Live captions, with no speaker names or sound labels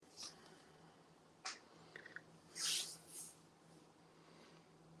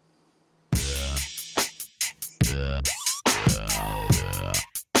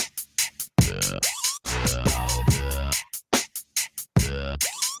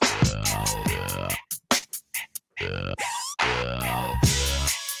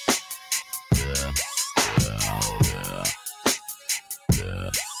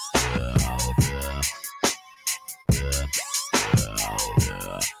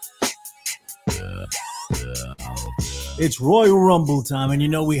It's Royal Rumble time, and you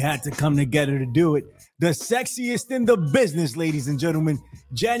know we had to come together to do it. The sexiest in the business, ladies and gentlemen.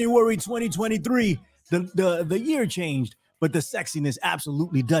 January 2023, the year changed, but the sexiness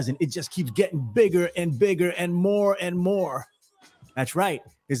absolutely doesn't. It just keeps getting bigger and bigger and more and more. That's right.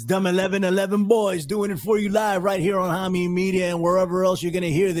 It's Dumb 1111 Boys doing it for you live right here on Hami Media and wherever else you're going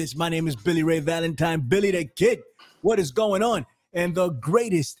to hear this. My name is Billy Ray Valentine, Billy the Kid. What is going on? And the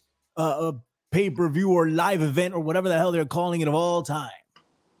greatest pay-per-view or live event or whatever the hell they're calling it of all time.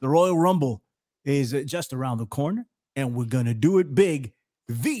 The Royal Rumble is just around the corner, and we're going to do it big.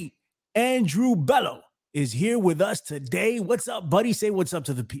 The Andrew Bello is here with us today. What's up, buddy? Say what's up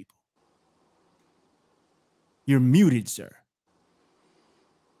to the people. You're muted, sir.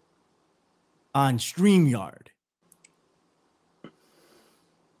 On StreamYard.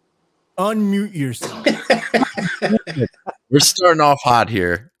 Unmute yourself. We're starting off hot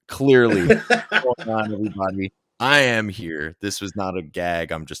here. Clearly. What's going on, everybody? I am here. This was not a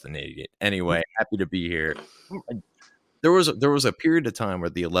gag. I'm just an idiot. Anyway, happy to be here. There was a period of time where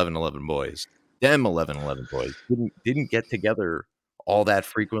the 1111 boys, them 1111 boys, didn't get together all that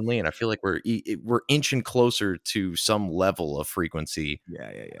frequently, and I feel like we're inching closer to some level of frequency.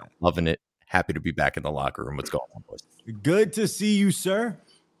 Yeah. Loving it. Happy to be back in the locker room. What's going on, boys? Good to see you, sir.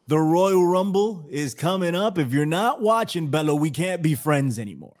 The Royal Rumble is coming up. If you're not watching, Bello, we can't be friends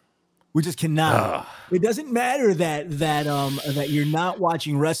anymore. We just cannot. It doesn't matter that you're not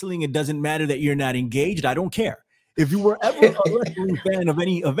watching wrestling. It doesn't matter that you're not engaged. I don't care. If you were ever a wrestling fan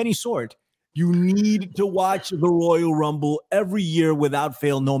of any sort, you need to watch the Royal Rumble every year without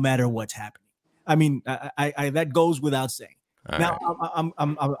fail, no matter what's happening. I mean, I that goes without saying. All now,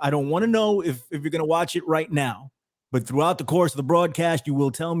 right. I don't want to know if you're going to watch it right now, but throughout the course of the broadcast, you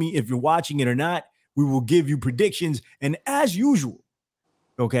will tell me if you're watching it or not. We will give you predictions, and as usual,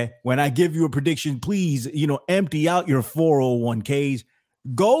 okay, when I give you a prediction, please, empty out your 401ks.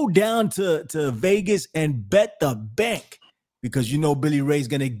 Go down to Vegas and bet the bank because Billy Ray's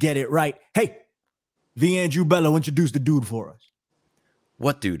going to get it right. Hey, the Andrew Bello, introduce the dude for us.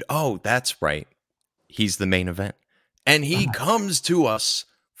 What dude? Oh, that's right. He's the main event. And he comes to us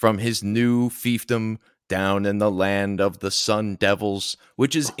from his new fiefdom down in the land of the Sun Devils,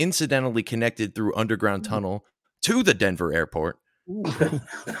 which is incidentally connected through underground tunnel to the Denver airport.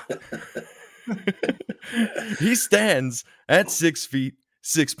 He stands at 6 feet,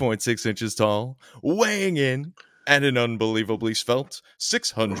 6.6 inches tall, weighing in at an unbelievably svelte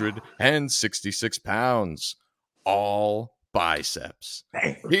 666 pounds, all biceps.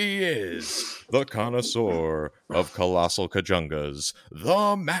 He is the connoisseur of colossal kajungas,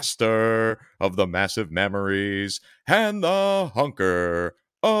 the master of the massive memories, and the hunker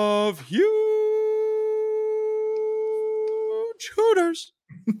of huge hooters.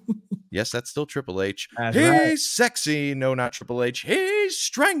 Yes, that's still Triple H. That's He's right. sexy. No, not Triple H. He's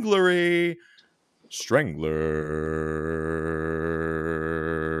stranglery. Strangler.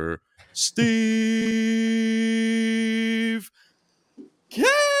 Steve K.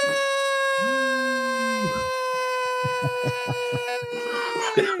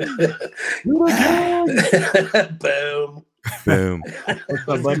 Boom. Boom.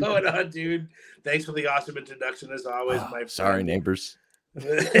 What's going on, dude? Thanks for the awesome introduction, as always, my friend. Sorry, neighbors.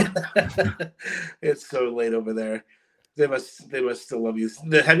 It's so late over there. They must still love you.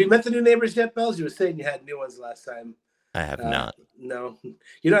 Have you met the new neighbors yet, Bells? You were saying you had new ones last time. I have not. No,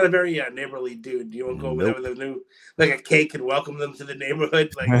 you're not a very neighborly dude. You won't go over there with a new, like a cake and welcome them to the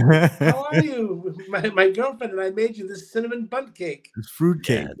neighborhood. Like, how are you? My girlfriend and I made you this cinnamon bundt cake. It's fruit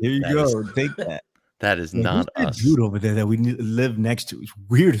cake. Yeah, Here you go. Take that. That is not us. Dude over there that we live next to. It's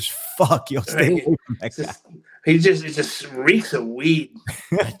weird as fuck. Yo, stay away from that guy. He just reeks of weed.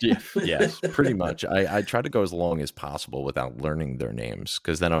 Yes, pretty much. I try to go as long as possible without learning their names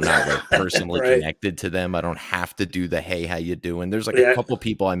because then I'm not like personally Right. connected to them. I don't have to do the hey, how you doing? There's like a couple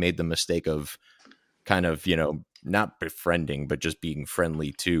people I made the mistake of kind of, not befriending, but just being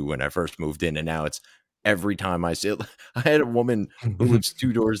friendly to when I first moved in. And now it's every time I see it. I had a woman who lives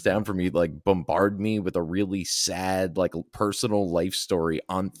 2 doors down from me like bombard me with a really sad like personal life story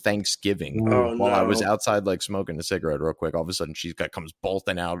on Thanksgiving while I was outside like smoking a cigarette real quick. All of a sudden comes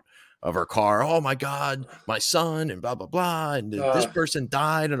bolting out of her car. Oh my God, my son and blah, blah, blah. And this person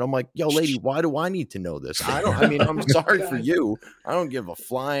died. And I'm like, yo, lady, why do I need to know this? I'm sorry for you. I don't give a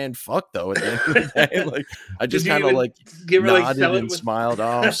flying fuck though. At the end of the day, like I just kind of like nodded and smiled. Oh,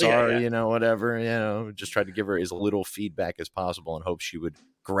 I'm sorry, whatever, just tried to give her as little feedback as possible and hope she would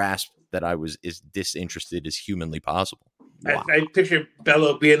grasp that I was as disinterested as humanly possible. Wow. I picture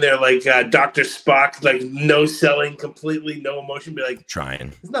Bello being there like Dr. Spock, like no selling, completely no emotion, be like,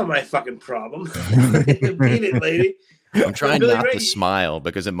 trying. It's not my fucking problem. Beat it, lady. I'm trying not to smile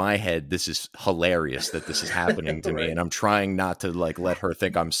because in my head, this is hilarious that this is happening to me. And I'm trying not to like let her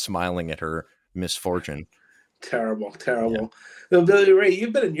think I'm smiling at her misfortune. Terrible. Yeah. Well, Billy Ray,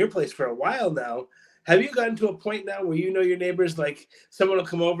 you've been in your place for a while now. Have you gotten to a point now where you know your neighbors, like someone will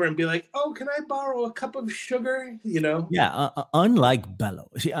come over and be like, "Oh, can I borrow a cup of sugar?" You know? Yeah. Unlike Bello,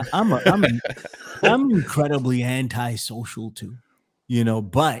 see, I'm incredibly antisocial too, you know.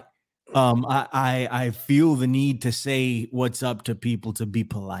 But I feel the need to say what's up to people to be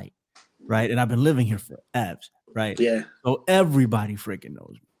polite, right? And I've been living here for eves, right? Yeah. So everybody freaking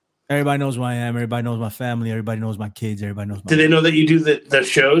knows me. Everybody knows who I am. Everybody knows my family. Everybody knows my kids. Everybody knows. Do they know that you do the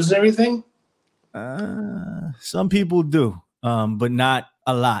shows and everything? Some people do, but not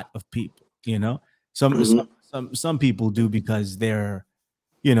a lot of people. You know, some people do because they're,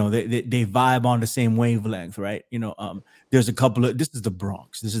 you know, they vibe on the same wavelength, right? You know, there's a couple of. This is the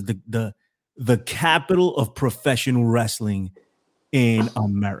Bronx. This is the capital of professional wrestling in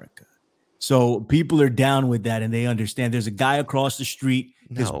America. So people are down with that, and they understand. There's a guy across the street.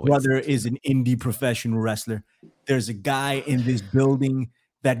 His brother is an indie professional wrestler. There's a guy in this building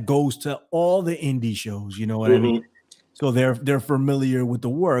that goes to all the indie shows. You know what I mean? So they're familiar with the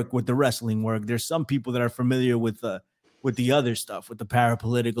work, with the wrestling work. There's some people that are familiar with the other stuff, with the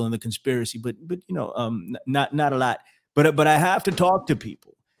parapolitical and the conspiracy, but you know, not a lot. But I have to talk to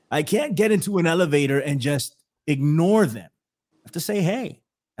people. I can't get into an elevator and just ignore them. I have to say, hey.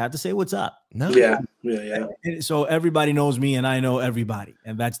 I have to say what's up. No. Yeah. And so everybody knows me, and I know everybody,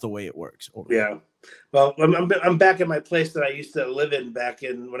 and that's the way it works. Yeah. Well, I'm back at my place that I used to live in back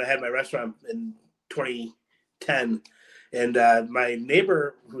in when I had my restaurant in 2010, and my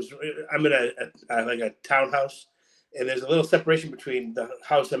neighbor I'm in a like a townhouse, and there's a little separation between the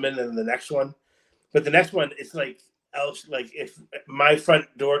house I'm in and the next one, but the next one it's like if my front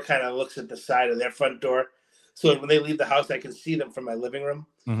door kind of looks at the side of their front door. So when they leave the house, I can see them from my living room.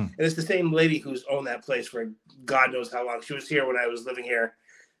 Mm-hmm. And it's the same lady who's owned that place for God knows how long. She was here when I was living here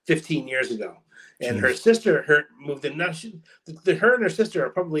 15 years ago. And her sister moved in. Now her and her sister are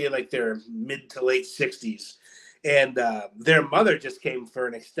probably in like their mid to late 60s. And their mother just came for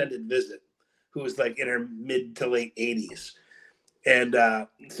an extended visit, who was like in her mid to late 80s. And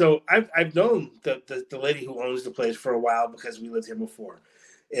so I've known the lady who owns the place for a while because we lived here before.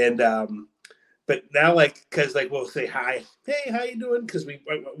 And but now, like, because like we'll say hi, hey, how you doing? Because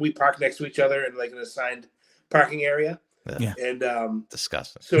we park next to each other in like an assigned parking area. Yeah. And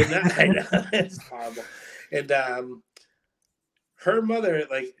disgusting. So now I know it's horrible. And her mother,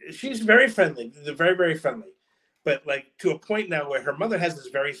 like, she's very friendly, very very friendly, but like to a point now where her mother has this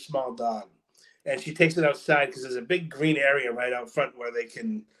very small dog, and she takes it outside because there's a big green area right out front where they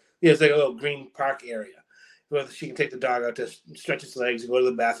can, it's like a little green park area where she can take the dog out to stretch its legs, go to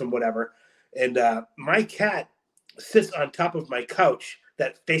the bathroom, whatever. And my cat sits on top of my couch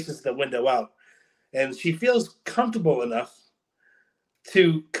that faces the window out. And she feels comfortable enough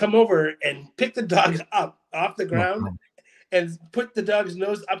to come over and pick the dog up off the ground and put the dog's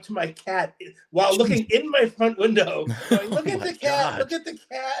nose up to my cat while looking in my front window. Going, look at the cat. Look at the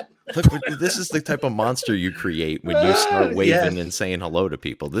cat. Look, this is the type of monster you create when you start waving and saying hello to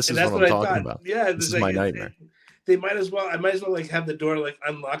people. This is what I'm talking about. Yeah, this is like, my nightmare. I might as well like have the door like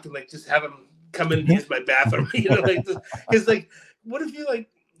unlocked and like just have them come in and use my bathroom. You know, like it's like, what if you like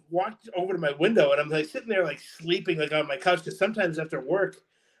walked over to my window and I'm like sitting there like sleeping like on my couch? Because sometimes after work,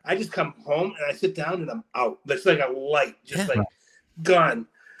 I just come home and I sit down and I'm out. It's like a light, just like gone.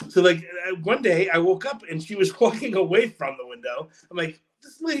 So like one day I woke up and she was walking away from the window. I'm like,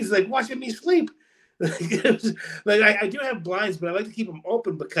 this lady's like watching me sleep. Like I do have blinds, but I like to keep them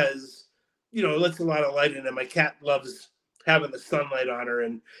open because, you know, it lets a lot of light in, and my cat loves having the sunlight on her,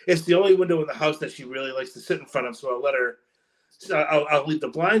 and it's the only window in the house that she really likes to sit in front of. So I'll let her. I'll leave the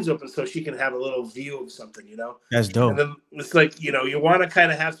blinds open so she can have a little view of something, you know. That's dope. And then it's like, you know, you want to kind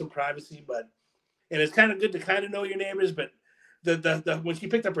of have some privacy, and it's kind of good to kind of know your neighbors. But the when she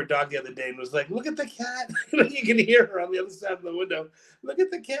picked up her dog the other day and was like, "Look at the cat," you can hear her on the other side of the window. Look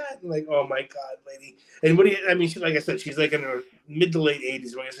at the cat, and like, oh my God, lady. And what do you? I mean, like I said, she's like in her mid to late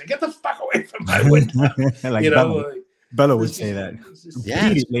 80s. When I say, "Get the fuck away from my window," like, you know. Bella would say that.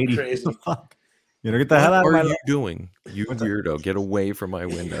 Yeah, lady. Crazy. What the fuck? You know, get the hell out of my life. What are you doing? You weirdo. Get away from my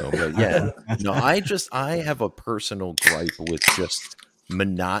window. But yeah, no, I have a personal gripe with just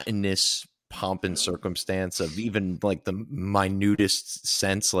monotonous pomp and circumstance of even like the minutest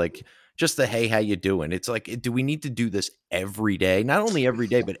sense, like just the hey, how you doing? It's like, do we need to do this every day? Not only every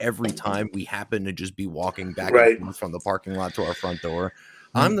day, but every time we happen to just be walking back and forth from the parking lot to our front door.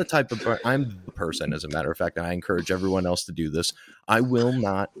 I'm the person, as a matter of fact, and I encourage everyone else to do this. I will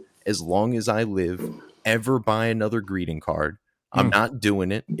not, as long as I live, ever buy another greeting card. I'm not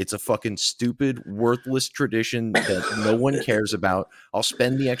doing it. It's a fucking stupid, worthless tradition that no one cares about. I'll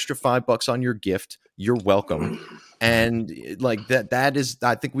spend the extra $5 on your gift. You're welcome. And like that is,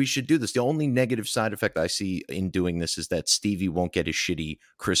 I think we should do this. The only negative side effect I see in doing this is that Stevie won't get his shitty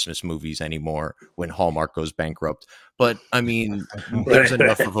Christmas movies anymore when Hallmark goes bankrupt. But I mean, there's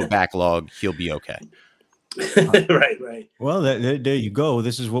enough of a backlog. He'll be okay. Right. Well, there you go.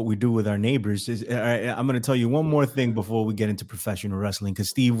 This is what we do with our neighbors. I'm going to tell you one more thing before we get into professional wrestling, because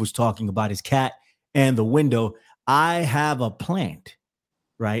Steve was talking about his cat and the window. I have a plant.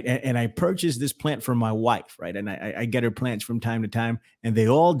 Right. And I purchased this plant for my wife. Right. And I get her plants from time to time and they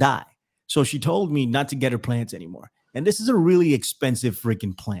all die. So she told me not to get her plants anymore. And this is a really expensive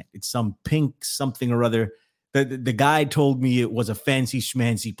freaking plant. It's some pink something or other. The guy told me it was a fancy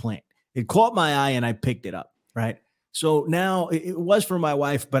schmancy plant. It caught my eye and I picked it up. Right. So now it was for my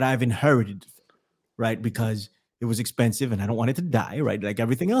wife, but I've inherited it. Right. Because it was expensive and I don't want it to die. Right. Like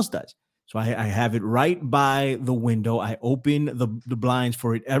everything else does. So I have it right by the window. I open the blinds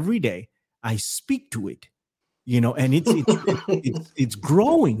for it every day. I speak to it, and it's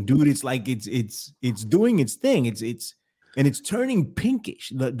growing, dude. It's like it's doing its thing. It's turning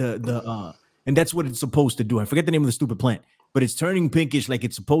pinkish. And that's what it's supposed to do. I forget the name of the stupid plant, but it's turning pinkish like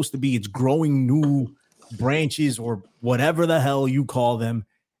it's supposed to be. It's growing new branches or whatever the hell you call them.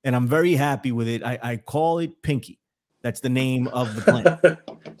 And I'm very happy with it. I call it Pinky. That's the name of the plant.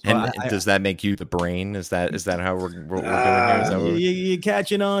 And does that make you the brain? Is that how we're doing here? You're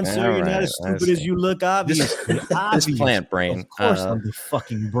catching on, sir. Right, you're not as stupid as you look. Obviously, this plant brain. Of course, I'm the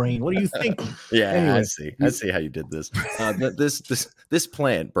fucking brain. What are you thinking? Yeah, anyway, I see how you did this. This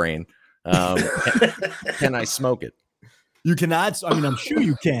plant brain. Can I smoke it? You cannot. I mean, I'm sure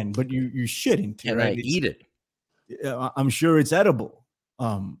you can, but you shouldn't. Can I eat it? I'm sure it's edible.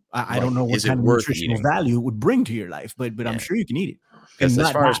 I don't know what kind of nutritional value it would bring to your life, but I'm sure you can eat it. Because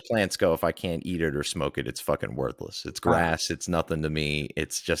as far as plants go, if I can't eat it or smoke it, it's fucking worthless. It's grass. It's nothing to me.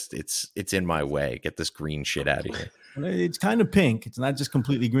 It's just it's in my way. Get this green shit out of here. It's kind of pink. It's not just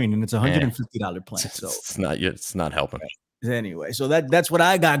completely green, and it's $150 plant. So it's not helping. Anyway, so that's what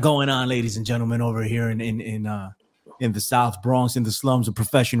I got going on, ladies and gentlemen, over here in the South Bronx, in the slums of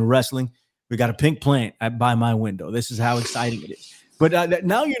professional wrestling. We got a pink plant by my window. This is how exciting it is. But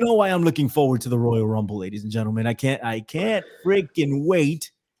now you know why I'm looking forward to the Royal Rumble, ladies and gentlemen. I can't freaking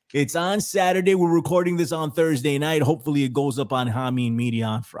wait. It's on Saturday. We're recording this on Thursday night. Hopefully it goes up on Hameen Media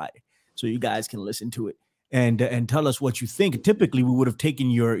on Friday, so you guys can listen to it and tell us what you think. Typically, we would have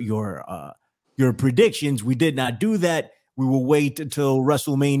taken your predictions. We did not do that. We will wait until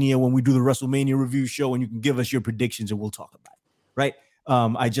WrestleMania when we do the WrestleMania review show, and you can give us your predictions and we'll talk about it. Right?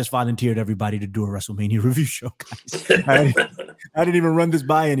 I just volunteered everybody to do a WrestleMania review show, guys. I didn't even run this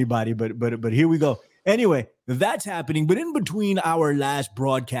by anybody, but here we go. Anyway, that's happening. But in between our last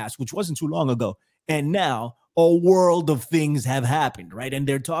broadcast, which wasn't too long ago, and now a world of things have happened, right? And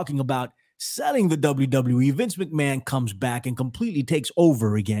they're talking about selling the WWE. Vince McMahon comes back and completely takes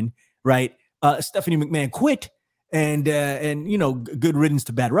over again, right? Stephanie McMahon quit. And good riddance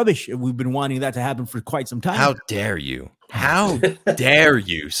to bad rubbish. We've been wanting that to happen for quite some time. How dare you? How dare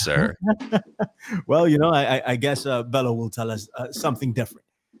you, sir? Well, I guess Bella will tell us something different.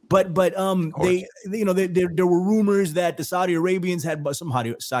 But there were rumors that the Saudi Arabians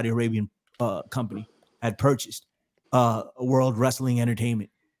some Saudi Arabian company had purchased World Wrestling Entertainment.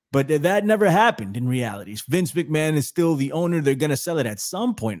 But that never happened in reality. Vince McMahon is still the owner. They're going to sell it at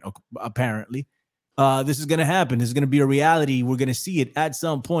some point, apparently. This is going to happen. This is going to be a reality. We're going to see it at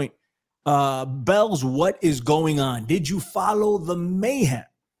some point. Bells, what is going on? Did you follow the mayhem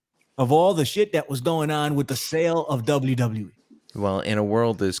of all the shit that was going on with the sale of WWE? Well, in a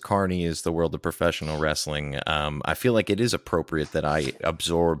world as carny as the world of professional wrestling, I feel like it is appropriate that I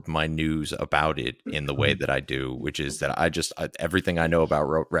absorb my news about it in the way that I do, which is that everything I know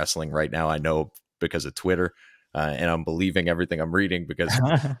about wrestling right now, I know because of Twitter. And I'm believing everything I'm reading because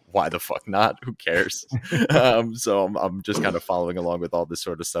why the fuck not? Who cares? So I'm just kind of following along with all this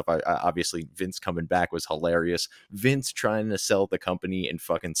sort of stuff. I obviously Vince coming back was hilarious. Vince trying to sell the company and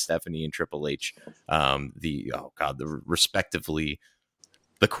fucking Stephanie and Triple H, the respectively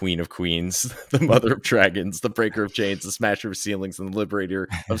the Queen of Queens, the Mother of Dragons, the Breaker of Chains, the Smasher of Ceilings, and the Liberator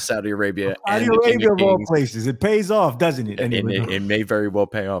of Saudi Arabia. Saudi Arabia of all places. It pays off, doesn't it? Anyway. And it may very well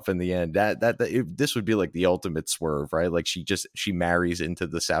pay off in the end. This would be like the ultimate swerve, right? Like she marries into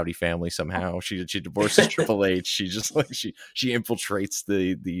the Saudi family somehow. She divorces Triple H. She just like she infiltrates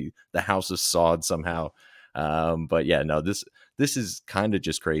the House of Saud somehow. But yeah, no, this is kind of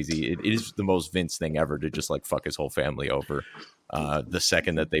just crazy. It is the most Vince thing ever to just like fuck his whole family over. The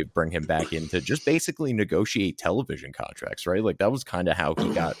second that they bring him back in to just basically negotiate television contracts, right? Like that was kind of how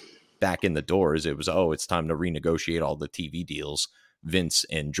he got back in the doors. It was, it's time to renegotiate all the TV deals. Vince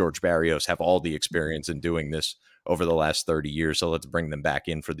and George Barrios have all the experience in doing this over the last 30 years. So let's bring them back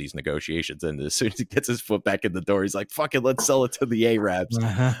in for these negotiations. And as soon as he gets his foot back in the door, he's like, fuck it, let's sell it to the Arabs.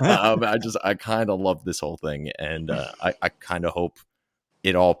 I kind of love this whole thing. And I kind of hope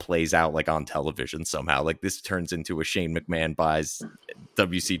it all plays out like on television somehow. Like this turns into a Shane McMahon buys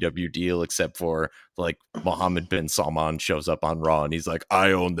WCW deal, except for like Mohammed bin Salman shows up on Raw and he's like,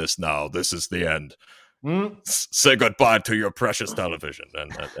 I own this now. This is the end. Say goodbye to your precious television.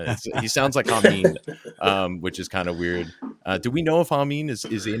 And he sounds like Amin, which is kind of weird. Do we know if Amin is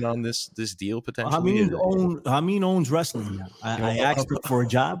in on this deal potentially? Amin owns wrestling now. I asked him for a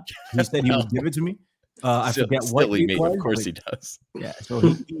job. He said he would give it to me. I forget what it was, of course he does. Yeah,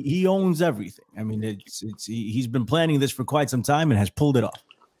 so he owns everything. I mean, he's been planning this for quite some time and has pulled it off.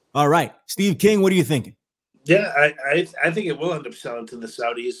 All right, Steve King, what are you thinking? Yeah, I think it will end up selling to the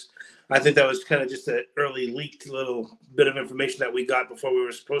Saudis. I think that was kind of just an early leaked little bit of information that we got before we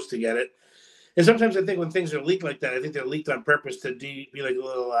were supposed to get it. And sometimes I think when things are leaked like that, I think they're leaked on purpose to be like a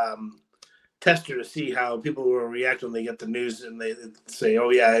little tester to see how people will react when they get the news and they say,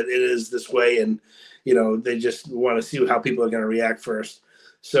 oh, yeah, it is this way. And, they just want to see how people are going to react first.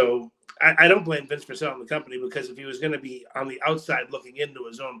 So I don't blame Vince for selling the company, because if he was going to be on the outside looking into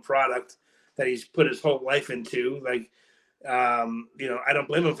his own product that he's put his whole life into, like, I don't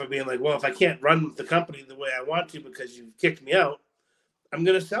blame him for being like, well, if I can't run the company the way I want to because you've kicked me out, I'm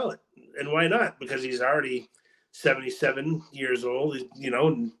going to sell it. And why not? Because he's already 77 years old,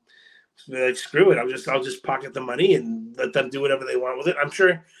 and like, screw it. I'll just pocket the money and let them do whatever they want with it. I'm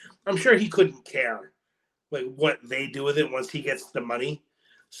sure he couldn't care like what they do with it once he gets the money.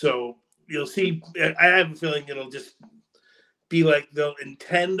 So you'll see. I have a feeling it'll just be like they'll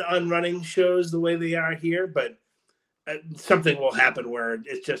intend on running shows the way they are here, but something will happen where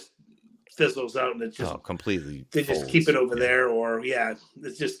it just fizzles out and it's just completely. They just keep it over there, or it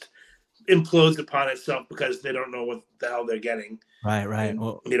just implodes upon itself because they don't know what the hell they're getting. Right.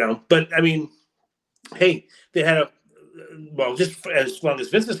 And, but I mean, hey, they had just as long as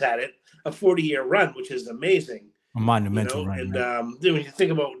Vince has had it, a 40-year run, which is amazing. A monumental run. And when you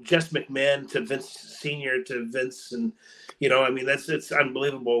think about Jess McMahon to Vince Senior to Vince, and it's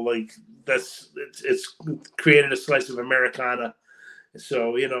unbelievable. Like it's created a slice of Americana.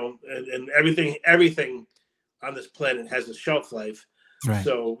 So and everything on this planet has a shelf life. Right.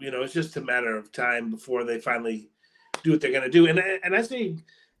 So it's just a matter of time before they finally do what they're going to do. And I say,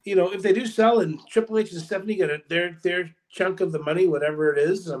 if they do sell and Triple H and Stephanie get their chunk of the money, whatever it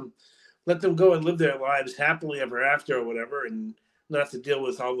is, let them go and live their lives happily ever after or whatever, and not have to deal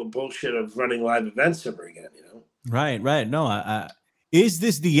with all the bullshit of running live events ever again, Right. No, is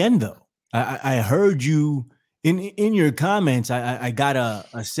this the end though? I heard you in your comments. I got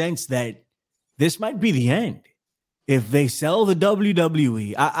a sense that this might be the end. If they sell the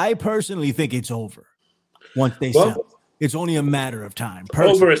WWE, I personally think it's over. Once they sell, it's only a matter of time.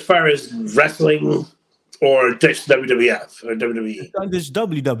 Over as far as wrestling or just WWF or WWE. This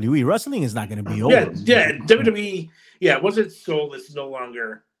WWE wrestling is not going to be over. Yeah, WWE. Yeah, once it's sold, it's no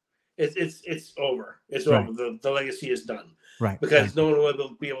longer. It's over. It's over. The legacy is done. Right. Because no one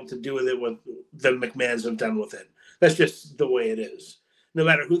will be able to do with it what the McMahons have done with it. That's just the way it is. No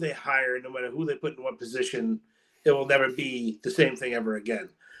matter who they hire, no matter who they put in what position, it will never be the same thing ever again.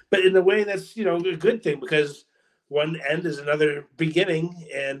 But in a way, that's a good thing, because one end is another beginning,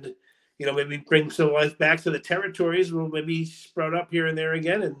 and maybe bring some life back to the territories. We'll maybe sprout up here and there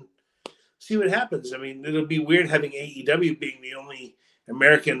again and see what happens. I mean, it'll be weird having AEW being the only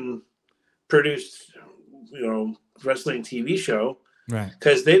American produced, wrestling TV show, right?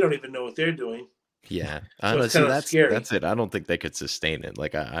 Because they don't even know what they're doing. Yeah, so that's scary. That's it. I don't think they could sustain it.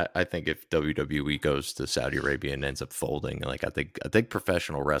 Like I think if WWE goes to Saudi Arabia and ends up folding, like I think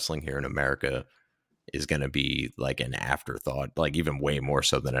professional wrestling here in America is going to be like an afterthought, like even way more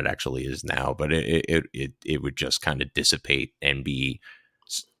so than it actually is now. But it would just kind of dissipate and be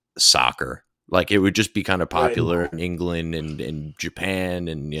soccer. Like it would just be kind of popular in England and Japan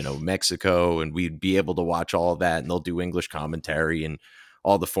and Mexico, and we'd be able to watch all of that, and they'll do English commentary and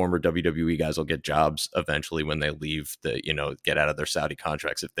all the former WWE guys will get jobs eventually when they leave the, get out of their Saudi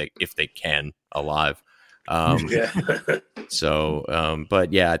contracts if they can alive. But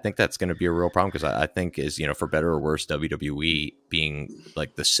yeah, I think that's going to be a real problem because I think for better or worse, WWE being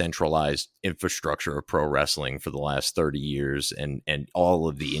like the centralized infrastructure of pro wrestling for the last 30 years and all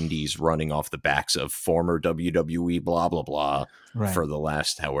of the indies running off the backs of former WWE blah, blah, blah for the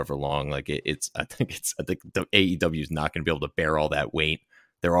last however long. Like I think the AEW is not going to be able to bear all that weight.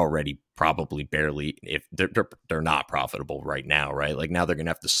 They're already probably barely, if they're not profitable right now, right? Like now they're going to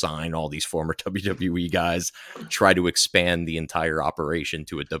have to sign all these former WWE guys, try to expand the entire operation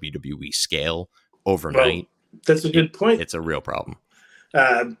to a WWE scale overnight. Well, that's a good point. It's a real problem.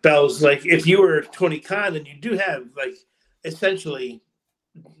 Bells, like if you were Tony Khan and you do have like essentially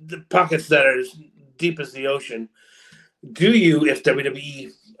the pockets that are as deep as the ocean, do you, if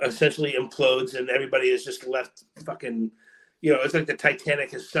WWE essentially implodes and everybody is just left fucking, it's like the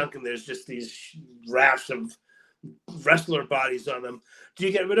Titanic has sunk and there's just these rafts of wrestler bodies on them. Do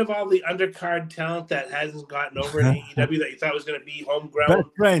you get rid of all the undercard talent that hasn't gotten over in AEW that you thought was going to be homegrown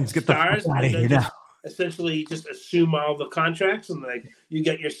best friends, get stars? The fuck out of here now. Essentially just assume all the contracts and like you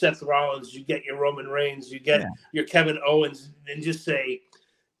get your Seth Rollins, you get your Roman Reigns, you get your Kevin Owens, and just say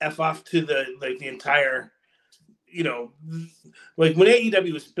F off to the entire, like when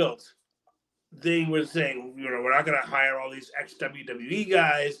AEW was built, they were saying, we're not going to hire all these ex-WWE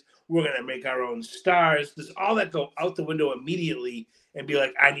guys. We're going to make our own stars. Does all that go out the window immediately and be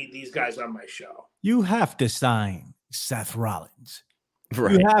like, I need these guys on my show? You have to sign Seth Rollins.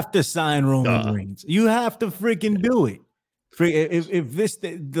 Right. You have to sign Roman Reigns. You have to freaking do it. If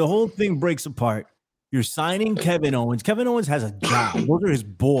the whole thing breaks apart, you're signing Kevin Owens. Kevin Owens has a job. Those are his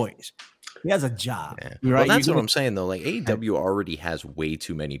boys. He has a job. Yeah. Right? Well, that's what I'm saying, though. Like, AEW already has way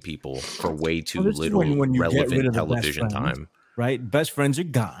too many people for way too little relevant television time. Right? Best friends are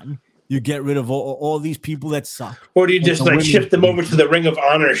gone. You get rid of all these people that suck. Or do you just shift them over to the Ring of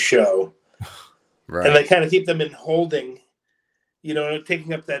Honor show? Right. And kind of keep them in holding,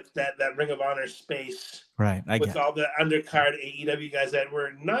 taking up that Ring of Honor space. Right. With all the undercard AEW guys that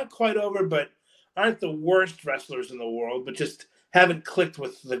were not quite over, but aren't the worst wrestlers in the world, but just haven't clicked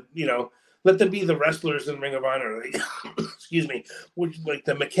with the, let them be the wrestlers in Ring of Honor. Excuse me. Which, like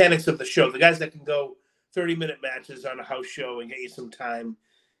the mechanics of the show, the guys that can go 30-minute matches on a house show and get you some time.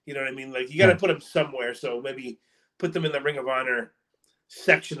 You know what I mean? Like you got to put them somewhere. So maybe put them in the Ring of Honor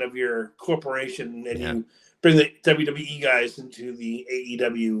section of your corporation and you bring the WWE guys into the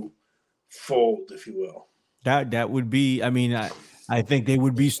AEW fold, if you will. That would be, I think they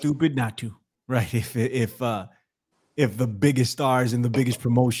would be stupid not to, right? If the biggest stars and the biggest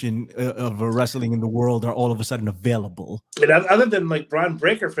promotion of wrestling in the world are all of a sudden available. And other than like Braun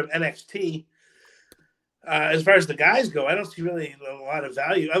Breaker from NXT, as far as the guys go, I don't see really a lot of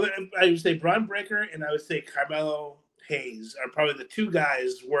value. I would say Braun Breaker and I would say Carmelo Hayes are probably the two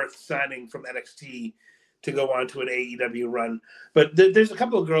guys worth signing from NXT to go on to an AEW run. But there's a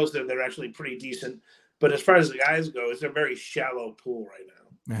couple of girls there that are actually pretty decent. But as far as the guys go, it's a very shallow pool right now.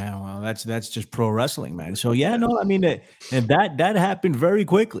 Yeah, well, that's just pro wrestling, man. So and that happened very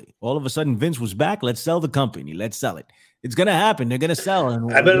quickly. All of a sudden, Vince was back. Let's sell the company. Let's sell it. It's gonna happen. They're gonna sell.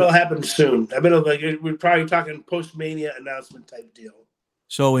 And I bet it'll happen soon. I bet we're probably talking post-Mania announcement type deal.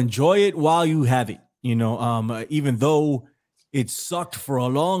 So enjoy it while you have it. Even though it sucked for a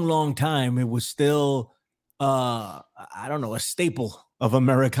long, long time, it was still a staple of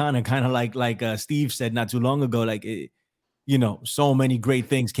Americana, kind of like Steve said not too long ago. Like so many great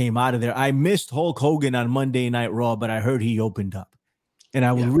things came out of there. I missed Hulk Hogan on Monday Night Raw, but I heard he opened up. And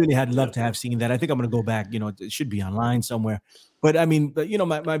I would really had loved to have seen that. I think I'm going to go back. It should be online somewhere. But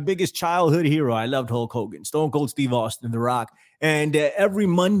my biggest childhood hero, I loved Hulk Hogan, Stone Cold Steve Austin, The Rock. And every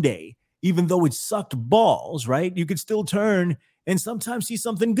Monday, even though it sucked balls, right, you could still turn and sometimes see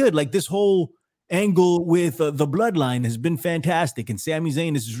something good. Like this whole angle with the Bloodline has been fantastic. And Sami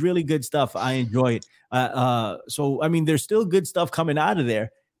Zayn, this is really good stuff. I enjoy it. There's still good stuff coming out of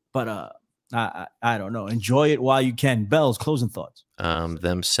there. But I don't know. Enjoy it while you can. Bells, closing thoughts.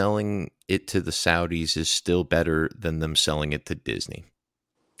 Them selling it to the Saudis is still better than them selling it to Disney.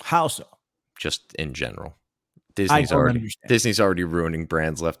 How so? Just in general. Disney's already ruining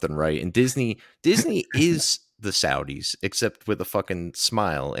brands left and right. And Disney is the Saudis, except with a fucking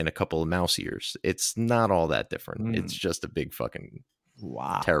smile and a couple of mouse ears. It's not all that different. It's just a big fucking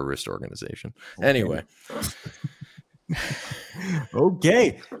terrorist organization. Okay. Anyway.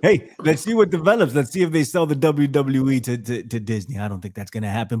 Okay. Hey, let's see what develops. Let's see if they sell the WWE to Disney. I don't think that's going to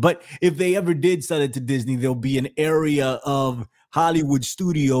happen. But if they ever did sell it to Disney, there'll be an area of Hollywood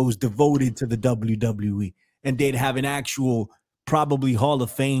studios devoted to the WWE. And they'd have an actual probably Hall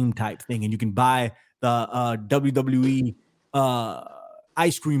of Fame type thing, and you can buy the WWE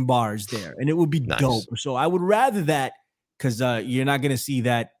ice cream bars there, and it would be dope. So I would rather that, because you're not gonna see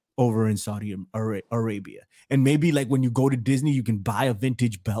that over in Saudi Arabia. And maybe like when you go to Disney, you can buy a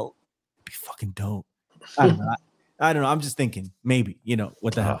vintage belt. It'd be fucking dope. I don't know. I'm just thinking, maybe,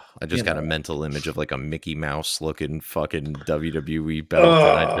 what the hell? I just got a mental image of like a Mickey Mouse looking fucking WWE belt,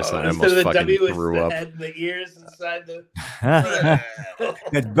 and I almost fucking threw up. Head and the ears inside the.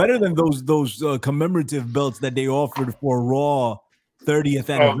 That's better than those commemorative belts that they offered for Raw 30th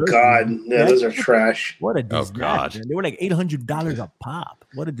anniversary. Oh God, yeah, those are trash. What a disaster! Oh, God. They were like $800 a pop.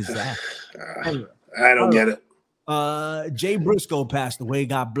 What a disaster! I don't get it. Jay Briscoe passed away.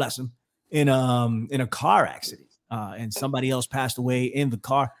 God bless him. In a car accident. And somebody else passed away in the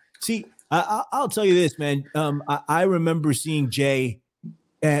car. See, I'll tell you this, man. I remember seeing Jay,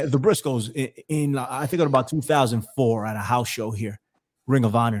 the Briscoes, in I think about 2004 at a house show here, Ring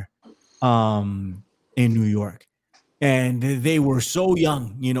of Honor, in New York, and they were so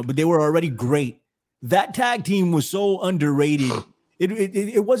young, but they were already great. That tag team was so underrated.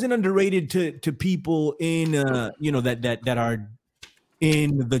 It wasn't underrated to people in that are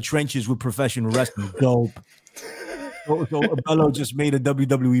in the trenches with professional wrestling. Dope. So Bello just made a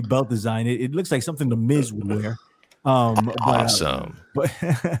WWE belt design. It looks like something the Miz would wear. Awesome.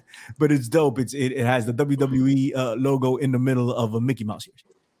 But it's dope. It has the WWE logo in the middle of a Mickey Mouse ears.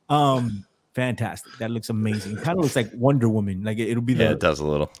 Fantastic. That looks amazing. It kind of looks like Wonder Woman. Like it'll be it does a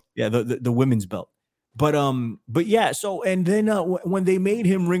little. Yeah, the women's belt. But yeah. So and then when they made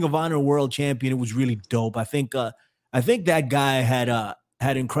him Ring of Honor World Champion, it was really dope. I think that guy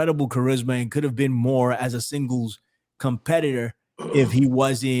had incredible charisma and could have been more as a singles competitor if he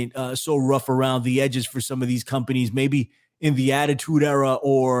wasn't so rough around the edges for some of these companies, maybe in the Attitude Era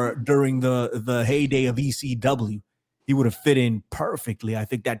or during the heyday of ECW. He would have fit in perfectly. I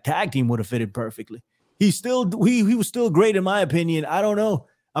think that tag team would have fitted perfectly. He was still great in my opinion. I don't know.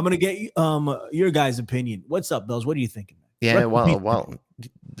 I'm gonna get your guys' opinion. What's up, Bells? What are you thinking? Yeah, well,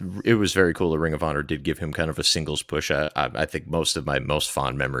 it was very cool. The Ring of Honor did give him kind of a singles push. I think most of my most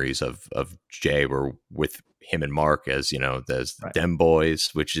fond memories of Jay were with him and Mark as, there's right. Dem Boys,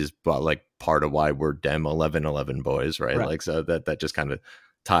 which is like part of why we're Dem 1111 Boys, right? Like, so that just kind of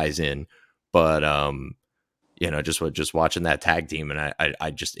ties in. But, just watching that tag team, and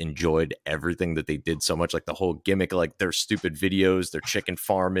I just enjoyed everything that they did so much, like the whole gimmick, like their stupid videos, their chicken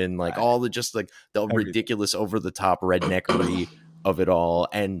farming, like all the just like the ridiculous over the top redneckery of it all.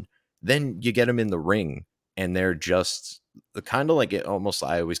 And then you get them in the ring and they're just kind of like it almost.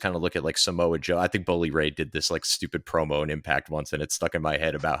 I always kind of look at like Samoa Joe. I think Bully Ray did this like stupid promo in Impact once, and it stuck in my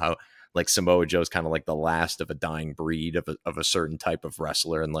head about how like Samoa Joe is kind of like the last of a dying breed of a certain type of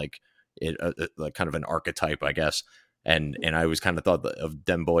wrestler, and like like kind of an archetype, I guess. And I always kind of thought of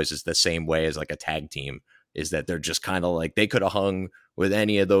Dem Boys as the same way as like a tag team, is that they're just kind of like they could have hung with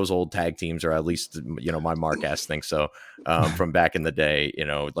any of those old tag teams, or at least my Mark ass thinks so, from back in the day,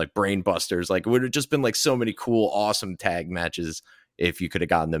 like Brain Busters. Like it would have just been like so many cool, awesome tag matches if you could have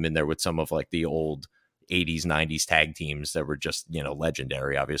gotten them in there with some of like the old 80s, 90s tag teams that were just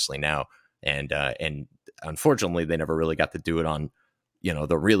legendary, obviously now. And unfortunately, they never really got to do it on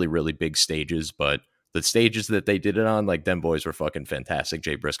the really, really big stages, but the stages that they did it on, like Dem Boys were fucking fantastic.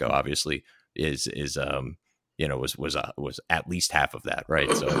 Jay Briscoe obviously was at least half of that,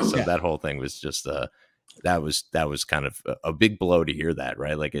 right? So that whole thing was just that was kind of a big blow to hear that,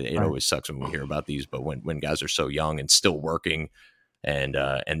 right? Like it always sucks when we hear about these, but when guys are so young and still working, and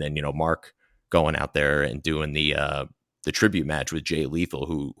then Mark going out there and doing the tribute match with Jay Lethal,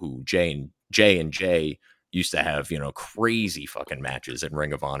 who Jay and Jay used to have crazy fucking matches in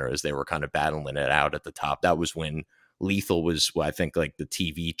Ring of Honor as they were kind of battling it out at the top. That was when Lethal was, I think, like the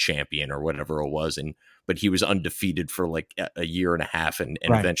TV champion or whatever it was, but he was undefeated for like a year and a half, and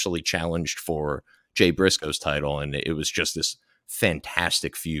eventually challenged for Jay Briscoe's title, and it was just this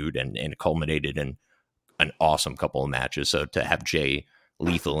fantastic feud, and it culminated in an awesome couple of matches. So to have Jay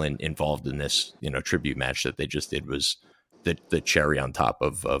Lethal involved in this tribute match that they just did was the cherry on top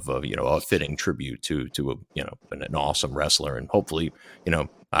of a fitting tribute to an awesome wrestler. And hopefully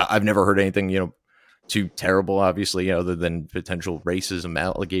I've never heard anything too terrible, obviously, other than potential racism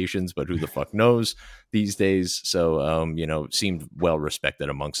allegations, but who the fuck knows these days. So seemed well respected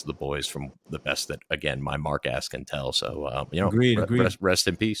amongst the boys, from the best that, again, my Mark ass can tell. So agreed. Rest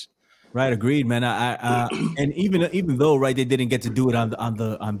in peace. Right, agreed, man. I and even though they didn't get to do it on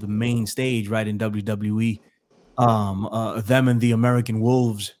the main stage, right, in WWE, them and the American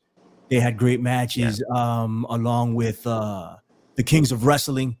Wolves, they had great matches, along with the Kings of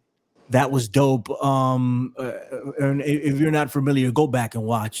Wrestling, That was dope. And if you're not familiar, go back and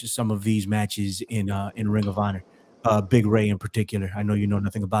watch some of these matches in Ring of Honor. Big Ray in particular. I know you know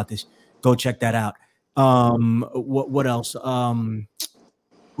nothing about this. Go check that out. What else?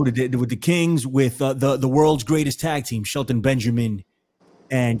 Who did with the Kings with the world's greatest tag team, Shelton Benjamin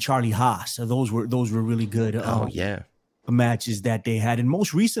and Charlie Haas. So those were really good. Matches that they had, and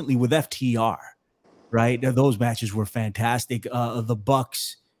most recently with FTR, right? Those matches were fantastic. The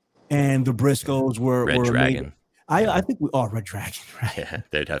Bucks and the Briscoes were Red Dragon. I think Red Dragon, right? Yeah,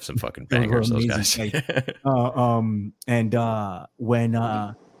 they'd have some fucking bangers, those guys. When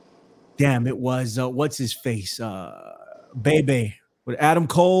it was what's his face, Bebe with Adam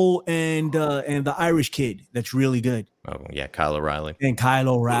Cole and the Irish kid. That's really good. Oh yeah, Kyle O'Reilly.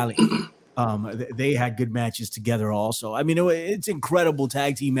 They had good matches together also. I mean, it's incredible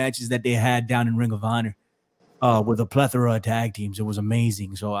tag team matches that they had down in Ring of Honor with a plethora of tag teams. It was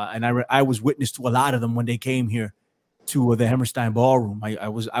amazing. So, I was witness to a lot of them when they came here to the Hammerstein Ballroom. I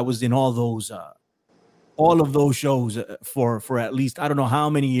was in all of those shows for at least, I don't know how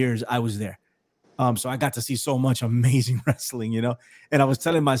many years I was there. So I got to see so much amazing wrestling, you know. And I was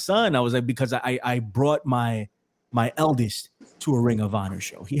telling my son, I was like, because I brought my eldest to a Ring of Honor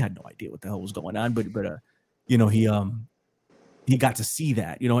show. He had no idea what the hell was going on, but you know, he got to see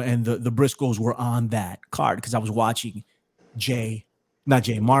that, you know, and the Briscoes were on that card because I was watching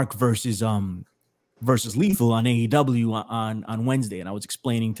Mark versus Lethal on AEW on Wednesday, and I was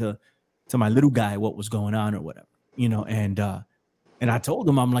explaining to my little guy what was going on or whatever, you know, and I told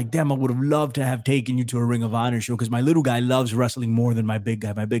him, I'm like, damn, I would have loved to have taken you to a Ring of Honor show because my little guy loves wrestling more than my big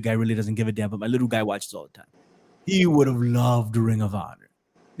guy. My big guy really doesn't give a damn, but my little guy watches all the time. He would have loved Ring of Honor.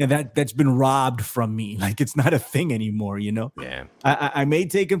 And that's been robbed from me. Like, it's not a thing anymore, you know? Yeah. I may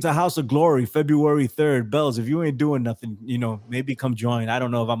take him to House of Glory February 3rd. Bells, if you ain't doing nothing, you know, maybe come join. I don't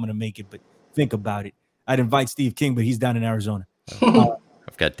know if I'm going to make it, but think about it. I'd invite Steve King, but he's down in Arizona.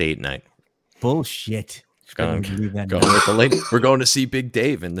 I've got date night. Bullshit. Going with the lady. We're going to see Big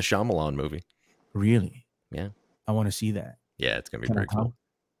Dave in the Shyamalan movie. Really? Yeah. I want to see that. Yeah, it's going to be pretty cool.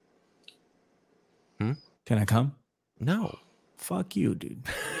 Can I come? No. Fuck you, dude.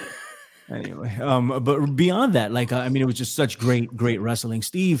 Anyway, but beyond that, like, I mean, it was just such great wrestling.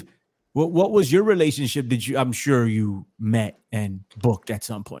 Steve, what was your relationship? I'm sure you met and booked at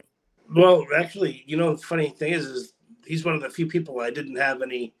some point. Well, actually, you know, the funny thing is he's one of the few people I didn't have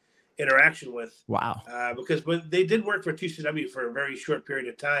any interaction with. Wow. Because when they did work for 2CW for a very short period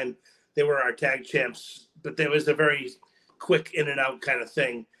of time, they were our tag champs, but there was a very quick in and out kind of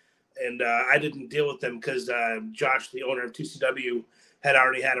thing. And I didn't deal with them because Josh, the owner of 2CW, had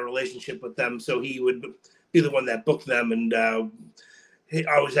already had a relationship with them. So he would be the one that booked them. And he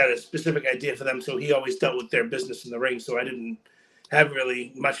always had a specific idea for them. So he always dealt with their business in the ring. So I didn't have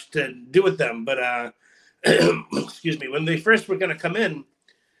really much to do with them. But excuse me, when they first were going to come in,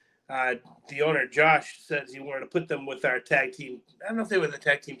 the owner, Josh, says he wanted to put them with our tag team. I don't know if they were the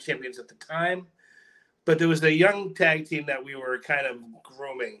tag team champions at the time, but there was a young tag team that we were kind of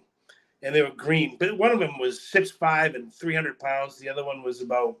grooming. And they were green, but one of them was 6'5" and 300 pounds. The other one was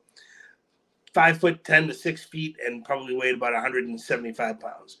about 5'10" to 6 feet and probably weighed about 175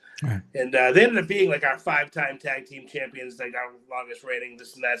 pounds. Right. And they ended up being like our 5-time tag team champions, like our longest reigning,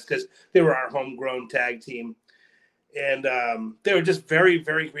 this and that, because they were our homegrown tag team. And they were just very,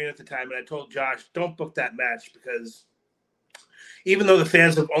 very green at the time. And I told Josh, don't book that match because even though the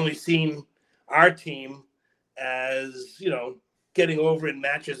fans have only seen our team as, you know, getting over in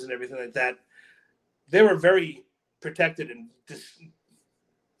matches and everything like that, they were very protected and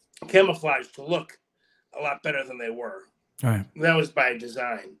camouflaged to look a lot better than they were. All right. That was by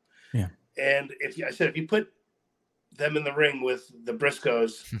design. Yeah. And if you put them in the ring with the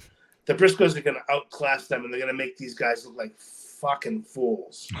Briscoes, the Briscoes are going to outclass them and they're going to make these guys look like fucking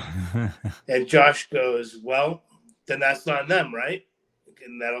fools. And Josh goes, well, then that's on them, right?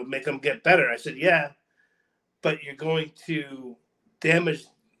 And that'll make them get better. I said, yeah, but you're going to damage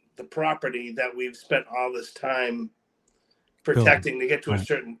the property that we've spent all this time protecting to get to a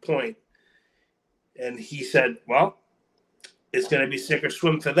certain point. And he said, well, it's going to be sink or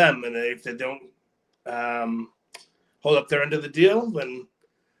swim for them. And if they don't hold up their end of the deal, then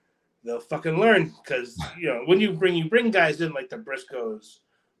they'll fucking learn. Because, you know, when you bring guys in like the Briscoes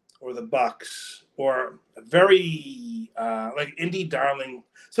or the Bucks or a very like indie darling,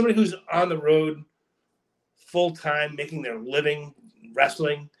 somebody who's on the road full-time making their living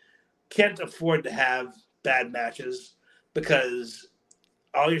wrestling, can't afford to have bad matches because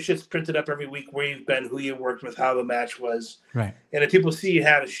all your shit's printed up every week, where you've been, who you worked with, how the match was. Right. And if people see you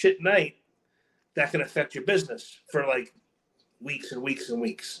had a shit night, that can affect your business for like weeks and weeks and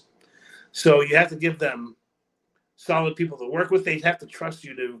weeks. So you have to give them solid people to work with. They have to trust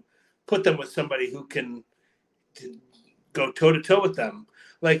you to put them with somebody who can go toe-to-toe with them.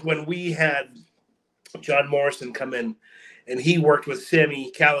 Like when we had John Morrison come in, and he worked with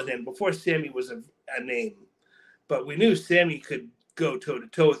Sami Callihan before Sami was a name. But we knew Sami could go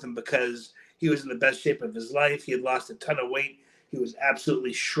toe-to-toe with him because he was in the best shape of his life. He had lost a ton of weight. He was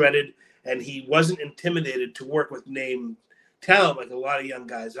absolutely shredded, and he wasn't intimidated to work with name talent like a lot of young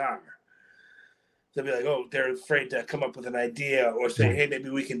guys are. They'll be like, oh, they're afraid to come up with an idea or say, hey, maybe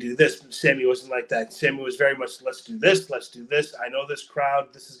we can do this. But Sami wasn't like that. Sami was very much, let's do this. I know this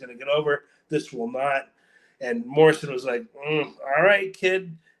crowd. This is going to get over. This will not. And Morrison was like, all right,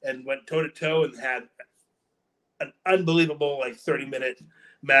 kid, and went toe-to-toe and had an unbelievable 30-minute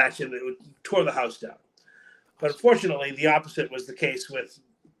match, and it tore the house down. But unfortunately, the opposite was the case with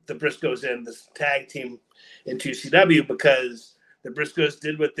the Briscoes and this tag team in 2CW, because the Briscoes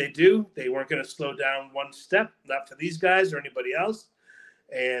did what they do. They weren't going to slow down one step, not for these guys or anybody else.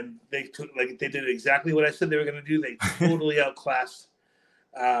 And they did exactly what I said they were going to do. They totally outclassed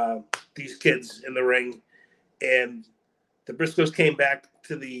these kids in the ring. And the Briscoes came back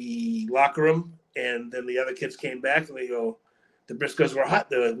to the locker room, and then the other kids came back, and they go, the Briscoes were hot.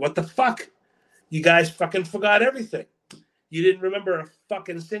 They're like, what the fuck? You guys fucking forgot everything. You didn't remember a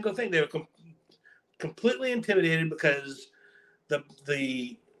fucking single thing. They were completely intimidated because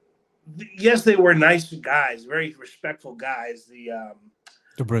yes, they were nice guys, very respectful guys, the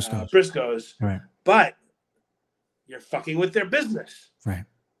Briscoes. Right. But you're fucking with their business. Right.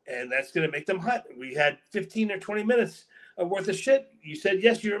 And that's going to make them hot. We had 15 or 20 minutes of worth of shit. You said,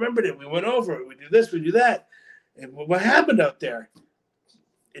 yes, you remembered it. We went over it. We do this, we do that. And what happened out there?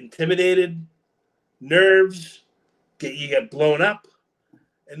 Intimidated, nerves, you get blown up.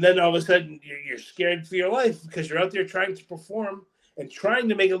 And then all of a sudden you're scared for your life because you're out there trying to perform and trying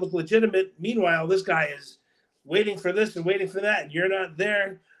to make it look legitimate. Meanwhile, this guy is waiting for this and waiting for that, and you're not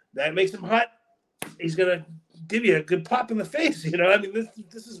there. That makes him hot. He's going to give you a good pop in the face, I mean,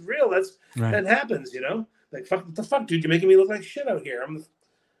 this is real. That happens, Like, fuck, what the fuck, dude? You're making me look like shit out here.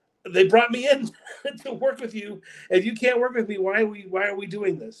 They brought me in to work with you. If you can't work with me, why are we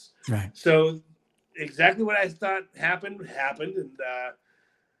doing this? Right. So exactly what I thought happened,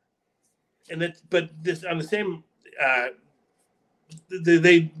 but this on the same.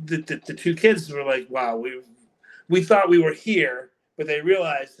 The two kids were like, wow, we thought we were here, but they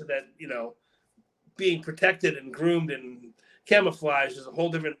realized that being protected and groomed and camouflaged is a whole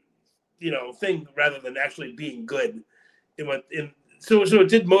different thing rather than actually being good. So it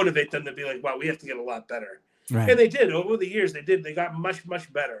did motivate them to be like, wow, we have to get a lot better. Right. And they did. Over the years they got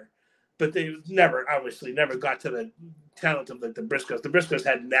much better, but they never got to the talent of the Briscoes. The Briscoes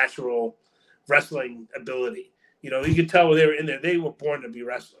had natural wrestling ability. You could tell when they were in there, they were born to be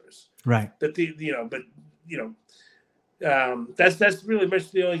wrestlers. Right. But that's really much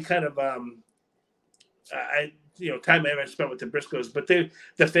the only kind of time I ever spent with the Briscoes. But the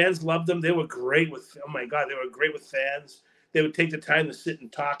fans loved them. They were great with. Oh my God, they were great with fans. They would take the time to sit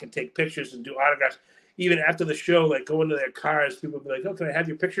and talk and take pictures and do autographs. Even after the show, like go into their cars, people would be like, "Oh, can I have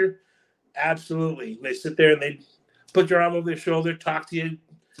your picture?" Absolutely. And they sit there and they put your arm over their shoulder, talk to you.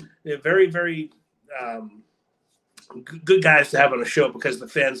 They're very, very good guys to have on a show because the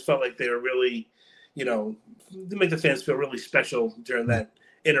fans felt like they were really, they make the fans feel really special during that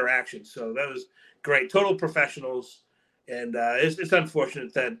interaction. So that was great. Total professionals. And it's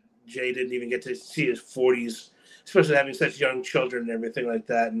unfortunate that Jay didn't even get to see his 40s, especially having such young children and everything like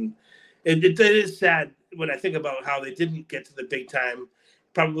that. And it is sad when I think about how they didn't get to the big time,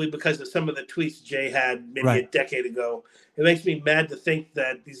 probably because of some of the tweets Jay had maybe a decade ago. It makes me mad to think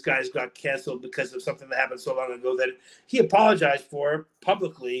that these guys got canceled because of something that happened so long ago that he apologized for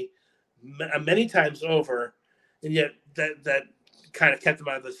publicly many times over, and yet that kind of kept him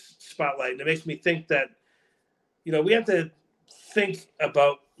out of the spotlight. And it makes me think that, we have to think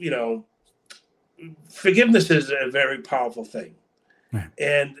about, forgiveness is a very powerful thing. Right.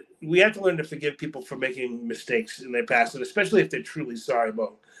 And we have to learn to forgive people for making mistakes in their past, and especially if they're truly sorry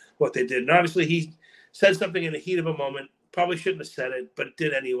about what they did. And obviously he said something in the heat of a moment, probably shouldn't have said it, but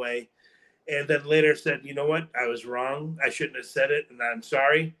did anyway. And then later said, you know what? I was wrong. I shouldn't have said it, and I'm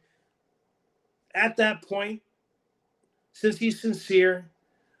sorry. At that point, since he's sincere,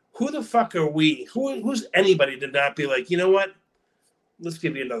 who the fuck are we? Who's anybody to not be like, you know what? Let's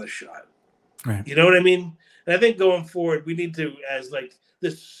give you another shot. Right. You know what I mean? And I think going forward, we need to, as like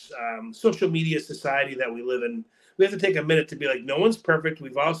this social media society that we live in, we have to take a minute to be like, no one's perfect.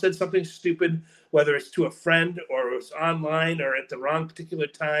 We've all said something stupid, whether it's to a friend or it's online or at the wrong particular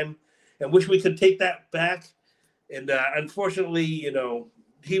time, and wish we could take that back. And unfortunately,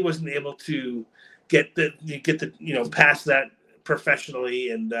 he wasn't able to get the past that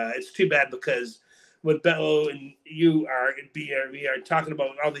professionally, and it's too bad because when Bello and we are talking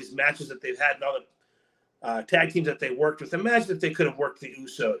about all these matches that they've had and all the tag teams that they worked with. Imagine if they could have worked the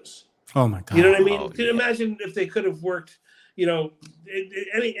Usos. Oh my God! You know what I mean? Can you imagine if they could have worked?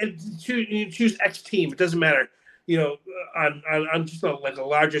 Choose X team. It doesn't matter. On just like a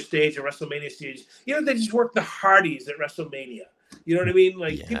larger stage, a WrestleMania stage. They just worked the Hardys at WrestleMania. You know what I mean?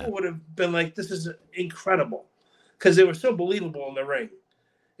 Like people would have been like, "This is incredible," because they were so believable in the ring.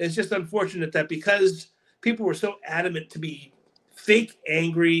 It's just unfortunate that because people were so adamant to be fake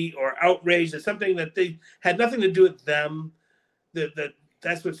angry or outraged at something that they had nothing to do with them,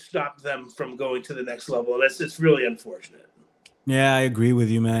 that's what stopped them from going to the next level. It's really unfortunate. Yeah, I agree with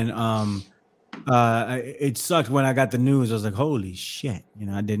you, man. It sucked when I got the news. I was like, "Holy shit!"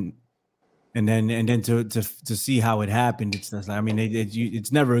 I didn't. And then to see how it happened,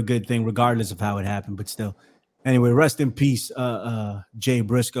 it's never a good thing, regardless of how it happened. But still, anyway, rest in peace, Jay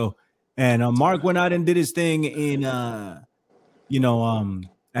Briscoe. And Mark went out and did his thing in, at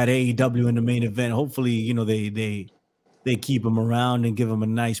AEW in the main event. Hopefully, they keep him around and give him a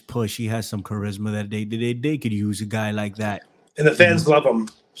nice push. He has some charisma that they could use a guy like that. And the fans love him.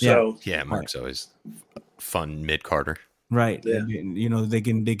 So yeah, Mark's always fun mid-carder. Right. Yeah. They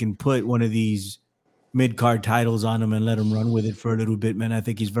can put one of these mid-card titles on him and let him run with it for a little bit, man. I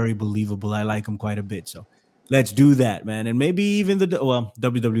think he's very believable. I like him quite a bit. So let's do that, man. And maybe even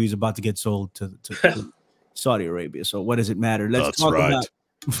WWE is about to get sold to Saudi Arabia. So what does it matter? Let's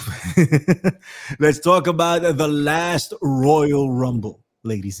talk about the last Royal Rumble,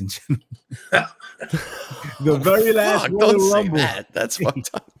 ladies and gentlemen. The very last Royal Rumble. That's fucked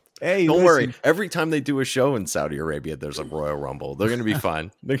up. Hey, don't worry. Every time they do a show in Saudi Arabia, there's a Royal Rumble. They're going to be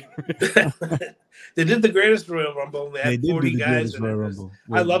fine. They did the greatest Royal Rumble. They had 40 guys. I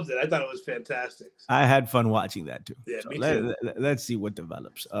loved it. I thought it was fantastic. I had fun watching that too. Yeah, so me too. Let's see what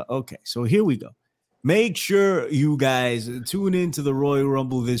develops. Okay, so here we go. Make sure you guys tune into the Royal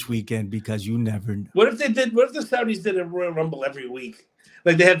Rumble this weekend because you never know. What if the Saudis did a Royal Rumble every week?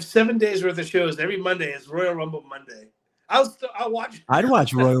 Like they have 7 days worth of shows. Every Monday is Royal Rumble Monday. I'll watch. I'd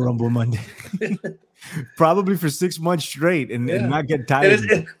watch Royal Rumble Monday, probably for 6 months straight, and not get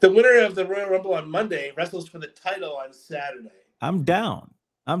tired. The winner of the Royal Rumble on Monday wrestles for the title on Saturday. I'm down.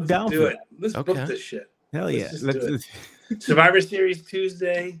 Let's do it. Let's book this shit. Hell yeah! Let's Survivor Series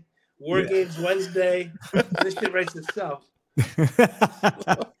Tuesday, War Games Wednesday. This shit writes itself.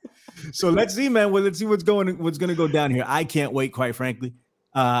 So let's see, man. Let's see what's going to go down here. I can't wait, quite frankly.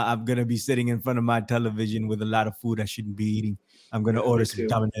 I'm going to be sitting in front of my television with a lot of food I shouldn't be eating. I'm going to order some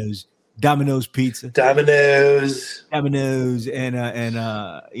Domino's pizza. Domino's, and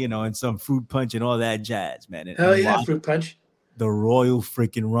some fruit punch and all that jazz, man. Hell yeah, fruit punch. The Royal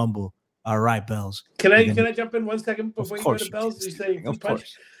freaking Rumble. All right, Bells. Can I jump in 1 second before you go to Bells? You say fruit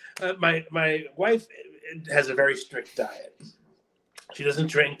punch? My wife has a very strict diet. She doesn't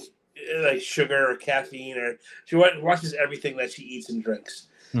drink like sugar or caffeine, or she watches everything that she eats and drinks.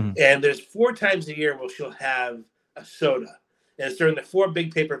 Mm-hmm. And there's 4 times a year where she'll have a soda, and it's during the 4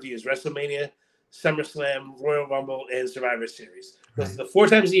 big pay-per-views: WrestleMania, SummerSlam, Royal Rumble, and Survivor Series. Right. The 4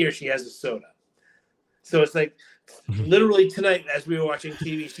 times a year she has a soda. So it's like literally tonight, as we were watching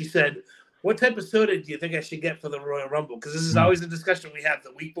TV, she said, "What type of soda do you think I should get for the Royal Rumble?" Because this is always a discussion we have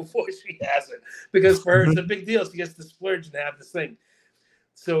the week before she has it. Because for her, it's a big deal. She gets to splurge and have this thing.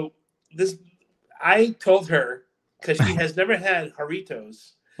 So I told her, because she has never had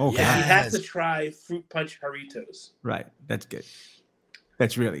Jarritos. Okay. She has to try fruit punch Jarritos. Right. That's good.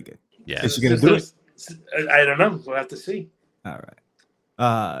 That's really good. Yeah. Is she going to do it? I don't know. We'll have to see. All right.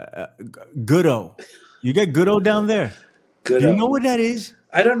 Goodo. You got Goodo down there? Goodo. Do you know what that is?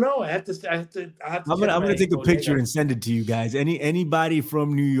 I don't know. I have to. I'm gonna take a picture and send it to you guys. Anybody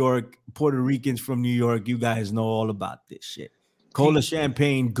from New York, Puerto Ricans from New York, you guys know all about this shit. Cola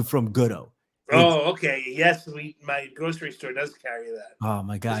champagne from Goodo. Oh, okay. Yes, my grocery store does carry that. Oh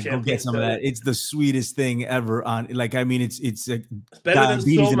my God, go get some of that. It's the sweetest thing ever. It's better than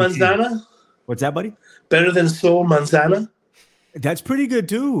Sol Manzana. What's that, buddy? Better than Sol Manzana. That's pretty good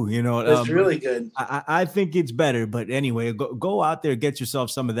too. It's really good. I think it's better, but anyway, go out there, get yourself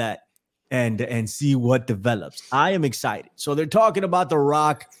some of that, and see what develops. I am excited. So they're talking about The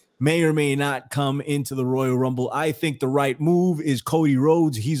Rock may or may not come into the Royal Rumble. I think the right move is Cody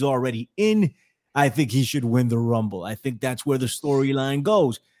Rhodes. He's already in. I think he should win the Rumble. I think that's where the storyline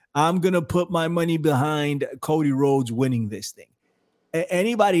goes. I'm gonna put my money behind Cody Rhodes winning this thing.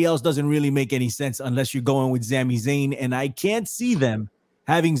 Anybody else doesn't really make any sense unless you're going with Sami Zayn, and I can't see them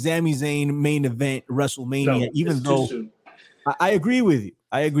having Sami Zayn main event WrestleMania, even though I agree with you.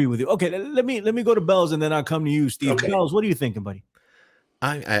 I agree with you. Okay, let me go to Bells and then I'll come to you, Steve. Okay. Bells, what are you thinking, buddy?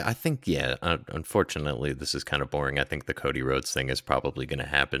 I think, yeah, unfortunately, this is kind of boring. I think the Cody Rhodes thing is probably going to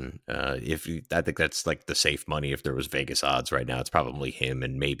happen. I think that's like the safe money. If there was Vegas odds right now, it's probably him,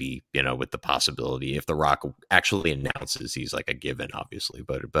 and maybe, with the possibility if The Rock actually announces, he's like a given, obviously,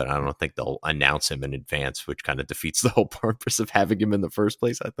 but I don't think they'll announce him in advance, which kind of defeats the whole purpose of having him in the first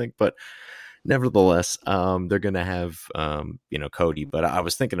place, I think. But nevertheless, they're going to have, Cody, but I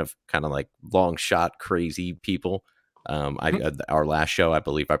was thinking of kind of like long shot, crazy people. Our last show, I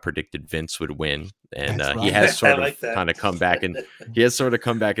believe I predicted Vince would win, and he has sort of kind of come back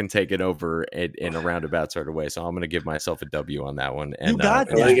and taken over in a roundabout sort of way. So I'm going to give myself a W on that one. And you got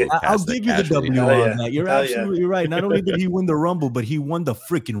that. I'll give you the W on that. You're absolutely right. Not only did he win the Rumble, but he won the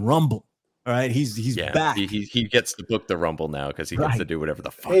freaking Rumble. All right, he's back. He gets to book the Rumble now because he gets to do whatever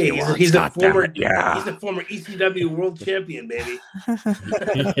the fuck he wants. He's a former ECW world champion, baby.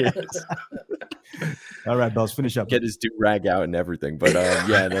 All right, Bells, finish up. Get his do-rag out and everything. But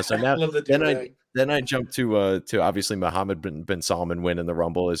so now then I jump to obviously Muhammad bin Salman winning the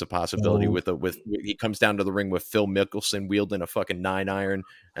Rumble is a possibility. With he comes down to the ring with Phil Mickelson wielding a fucking 9-iron,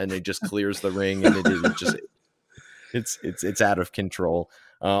 and he just clears the ring, and it's out of control.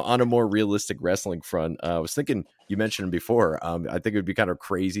 On a more realistic wrestling front, I was thinking, you mentioned him before. I think it would be kind of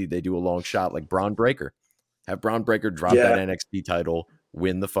crazy. They do a long shot like Braun Breaker. Have Braun Breaker drop that NXT title,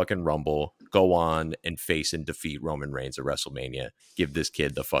 win the fucking Rumble, go on and face and defeat Roman Reigns at WrestleMania. Give this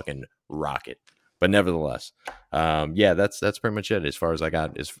kid the fucking rocket. But nevertheless, that's pretty much it. As far as I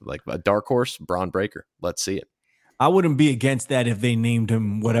got is like a dark horse, Braun Breaker. Let's see it. I wouldn't be against that if they named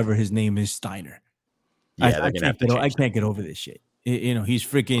him whatever his name is, Steiner. Yeah, I can't get over this shit. He's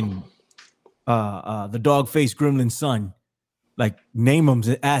freaking the dog-faced gremlin son. Like, name him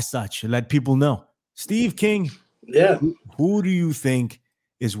as such. Let people know. Steve King. Yeah. Who do you think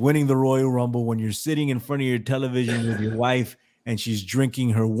is winning the Royal Rumble when you're sitting in front of your television with your wife and she's drinking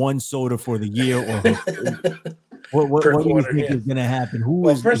her one soda for the year? Or what do you think is going to happen?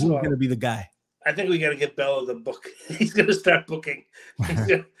 Who's going to be the guy? I think we got to get Bella the book. He's going to start booking. He's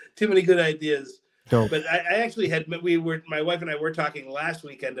got too many good ideas. Dope. But I actually my wife and I were talking last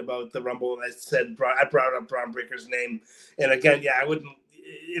weekend about the Rumble, and I brought up Braun Breaker's name. And again, I wouldn't,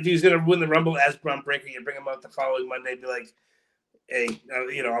 if he was going to win the Rumble as Braun Breaker, you bring him out the following Monday and be like, hey,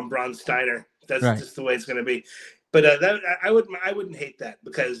 I'm Braun Steiner. That's just the way it's going to be. But I wouldn't hate that,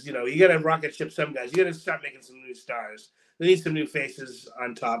 because, you got to rocket ship some guys. You got to start making some new stars. They need some new faces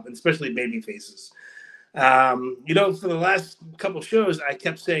on top, and especially baby faces. For the last couple shows, I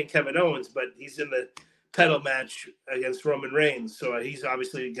kept saying Kevin Owens, but he's in the title match against Roman Reigns, so he's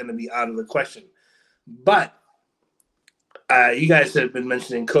obviously going to be out of the question. But you guys have been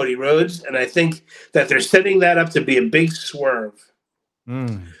mentioning Cody Rhodes, and I think that they're setting that up to be a big swerve.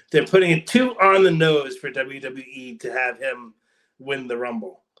 They're putting it too on the nose for WWE to have him win the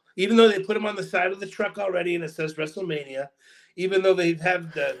Rumble. Even though they put him on the side of the truck already and it says WrestleMania, even though they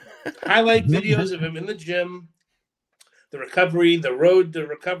have the highlight videos of him in the gym, the recovery, the road to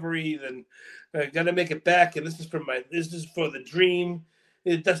recovery, then got to make it back. And this is for the dream.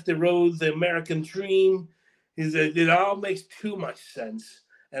 That's the road, the American dream. It all makes too much sense.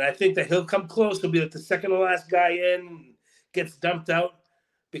 And I think that he'll come close. He'll be like the second to last guy in, gets dumped out,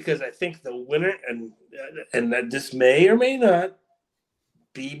 because I think the winner, and that this may or may not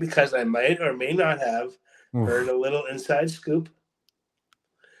be because I might or may not have heard a little inside scoop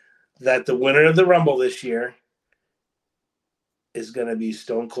that the winner of the Rumble this year is going to be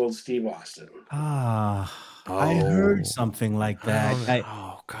Stone Cold Steve Austin. I heard something like that.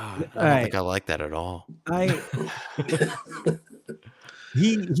 God, I don't think I like that at all.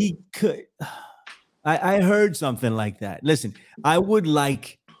 He could. I heard something like that. Listen, I would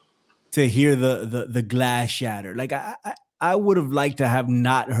like to hear the glass shatter. Like I would have liked to have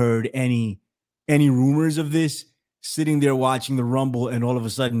not heard any rumors of this, sitting there watching the Rumble, and all of a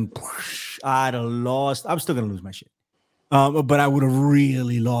sudden, I'd have lost. I'm still gonna lose my shit, but I would have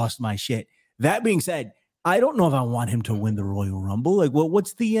really lost my shit. That being said, I don't know if I want him to win the Royal Rumble. Like,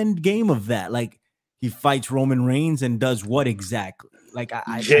 what's the end game of that? Like, he fights Roman Reigns and does what exactly? Like,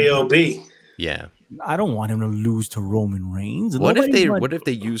 J.O.B. Yeah. I don't want him to lose to Roman Reigns. What if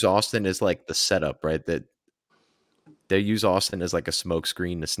they use Austin as like the setup, right? That they use Austin as like a smoke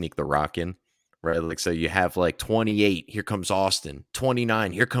screen to sneak the Rock in, right? Like, so you have like 28, here comes Austin.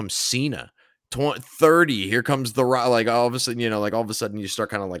 29, here comes Cena. 30, here comes the Rock. Like, all of a sudden, you start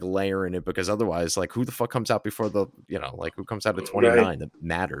kind of like layering it, because otherwise, like, who the fuck comes out before the, like, who comes out at 29 that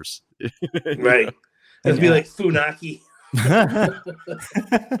matters? Right. It'd be like Funaki.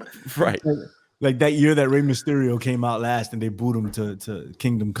 Right. Like that year that Rey Mysterio came out last and they booed him to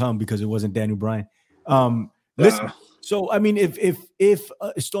Kingdom Come because it wasn't Daniel Bryan. Listen, so I mean, if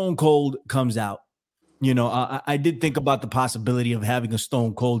Stone Cold comes out, you know, I did think about the possibility of having a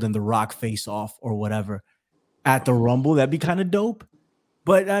Stone Cold and The Rock face off or whatever at the Rumble. That'd be kind of dope.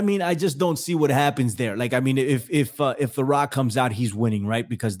 But I mean, I just don't see what happens there. Like, I mean, if The Rock comes out, he's winning, right?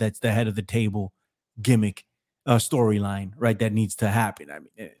 Because that's the head of the table gimmick storyline, right? That needs to happen. I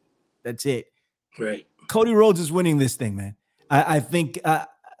mean, that's it. Right. Cody Rhodes is winning this thing, man. I think I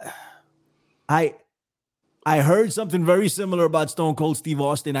heard something very similar about Stone Cold Steve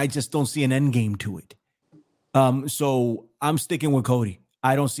Austin. I just don't see an end game to it. So I'm sticking with Cody.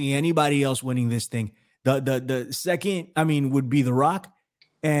 I don't see anybody else winning this thing. The second, I mean, would be The Rock,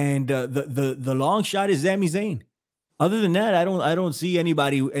 and the long shot is Sami Zayn. Other than that, I don't see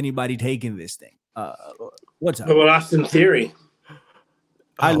anybody taking this thing. What's up? What about Austin Theory?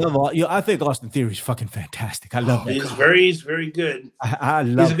 I love I think Austin Theory is fucking fantastic. I love that. He's very good. I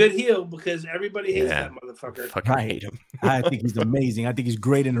love. He's a good heel because everybody hates that motherfucker. Fucking hate him. I think he's amazing. I think he's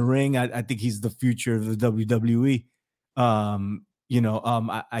great in the ring. I think he's the future of the WWE.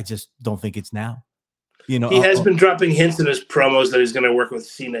 I just don't think it's now. You know, he has been dropping hints in his promos that he's going to work with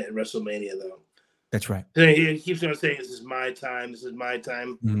Cena at WrestleMania, though. That's right. He keeps on saying, "This is my time. This is my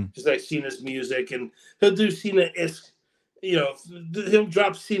time." Mm-hmm. Just like Cena's music, and he'll do Cena-esque. You know, he'll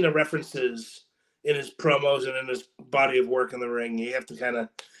drop Cena references in his promos and in his body of work in the ring. You have to kind of,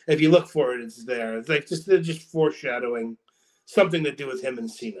 if you look for it, it's there. It's like they're just foreshadowing something to do with him and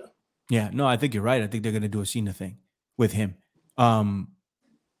Cena. Yeah, no, I think you're right. I think they're going to do a Cena thing with him.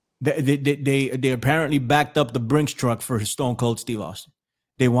 They apparently backed up the Brinks truck for Stone Cold Steve Austin.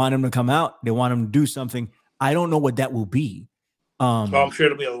 They want him to come out. They want him to do something. I don't know what that will be. I'm sure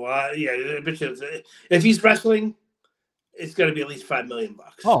it'll be a lot. Yeah, if he's wrestling, it's going to be at least $5 million.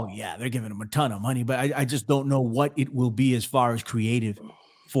 Oh yeah, they're giving him a ton of money, but I just don't know what it will be as far as creative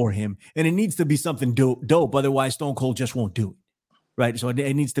for him. And it needs to be something dope. Otherwise, Stone Cold just won't do it, right? So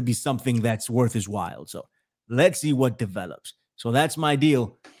it needs to be something that's worth his while. So let's see what develops. So that's my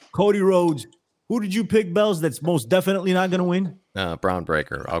deal. Cody Rhodes. Who did you pick, Bells? That's most definitely not going to win. Braun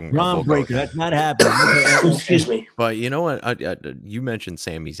Breaker. Braun Breaker. That's not happening. Excuse me. But you know what? You mentioned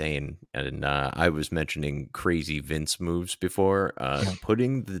Sami Zayn, and I was mentioning crazy Vince moves before.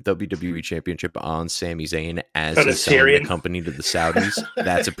 Putting the WWE Championship on Sami Zayn as he's selling the company to the Saudis.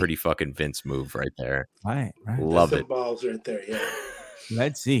 That's a pretty fucking Vince move right there. Right. Love it. Balls right there. Yeah.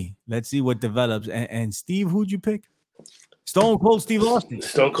 Let's see what develops. And Steve, who'd you pick? Stone Cold Steve Austin.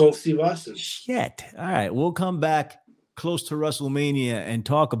 Stone Cold Steve Austin. Shit. All right. We'll come back close to WrestleMania and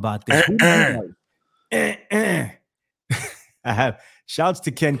talk about this. I have shouts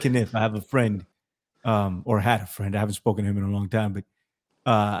to Ken Kniff. I have a friend, or had a friend. I haven't spoken to him in a long time, but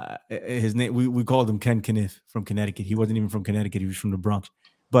his name, we called him Ken Kniff from Connecticut. He wasn't even from Connecticut. He was from the Bronx,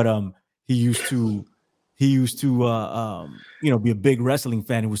 but he used to be a big wrestling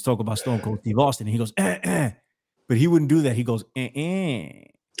fan and was talking about Stone Cold Steve Austin. And he goes, but he wouldn't do that. He goes, I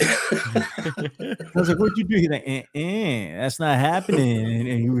was like, what'd you do? He's like, that's not happening.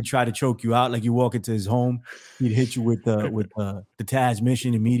 And he would try to choke you out. Like you walk into his home, he'd hit you with the Taz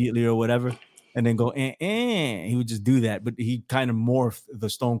mission immediately or whatever, and then go, He would just do that. But he kind of morphed the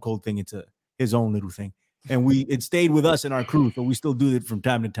Stone Cold thing into his own little thing. And it stayed with us in our crew. So we still do it from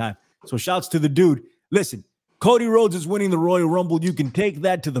time to time. So shouts to the dude. Listen, Cody Rhodes is winning the Royal Rumble. You can take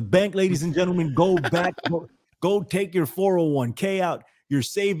that to the bank, ladies and gentlemen. Go back. Go take your 401k out, your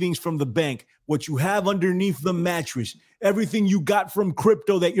savings from the bank, what you have underneath the mattress, everything you got from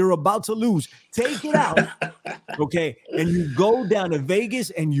crypto that you're about to lose. Take it out, okay? And you go down to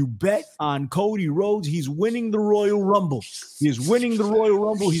Vegas and you bet on Cody Rhodes. He's winning the Royal Rumble. He's winning the Royal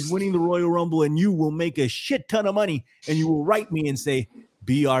Rumble. He's winning the Royal Rumble, and you will make a shit ton of money, and you will write me and say,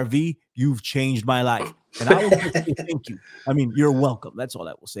 BRV, you've changed my life. And I will say thank you. I mean, you're welcome. That's all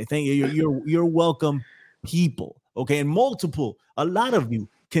I will say. Thank you. You're welcome. People, okay, and a lot of you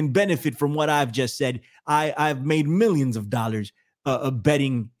can benefit from what I've just said. I've made millions of dollars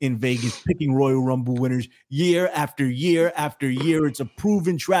betting in Vegas, picking Royal Rumble winners year after year after year. It's a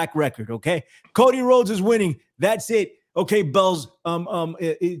proven track record, okay? Cody Rhodes is winning. That's it. Okay, Bells,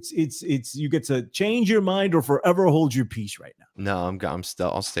 it's you get to change your mind or forever hold your peace right now. No,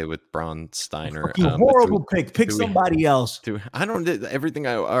 I'll stay with Braun Steiner. Horrible pick. Pick somebody else. I don't everything.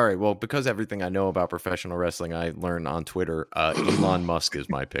 All right. Well, because everything I know about professional wrestling, I learned on Twitter. Elon Musk is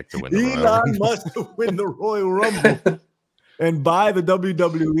my pick to win. Elon Musk to win the Royal Rumble and buy the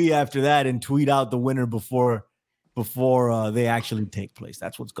WWE after that and tweet out the winner before before they actually take place.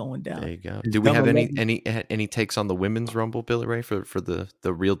 That's what's going down. There you go. Do we have any takes on the women's Rumble, Billy Ray, for the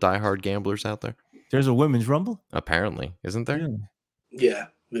real diehard gamblers out there? There's a women's Rumble? Apparently, isn't there? Yeah,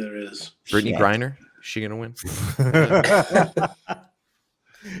 there is. Brittany Griner, is she gonna win?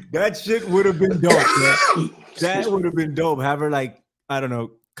 That shit would have been dope, man. That would have been dope. Have her like, I don't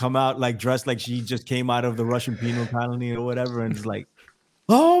know, come out like dressed like she just came out of the Russian penal colony or whatever, and it's like,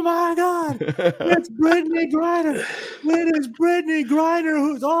 oh my God, it's Brittany Griner. It is Brittany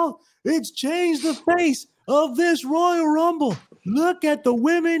Griner it's changed the face of this Royal Rumble. Look at the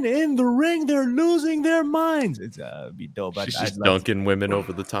women in the ring; they're losing their minds. It's be dope. She's just dunking women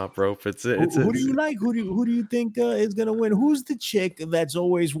over the top rope. Who do you like? Who do you think is gonna win? Who's the chick that's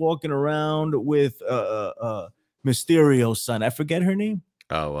always walking around with Mysterio's son? I forget her name.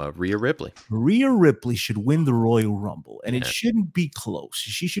 Oh, Rhea Ripley. Rhea Ripley should win the Royal Rumble, and it shouldn't be close.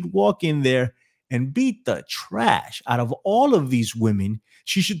 She should walk in there and beat the trash out of all of these women.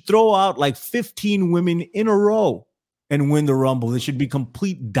 She should throw out like 15 women in a row and win the Rumble. There should be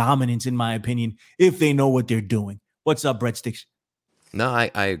complete dominance, in my opinion, if they know what they're doing. What's up, Breadsticks? No, I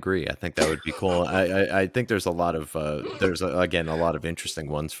agree. I think that would be cool. I think there's a lot of again a lot of interesting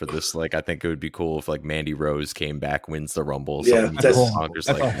ones for this. Like, I think it would be cool if like Mandy Rose came back, wins the Rumble. Yeah, that's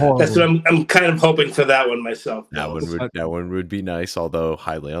what I'm kind of hoping for that one myself. That one would be nice, although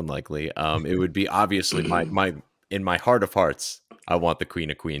highly unlikely. It would be obviously my in my heart of hearts, I want the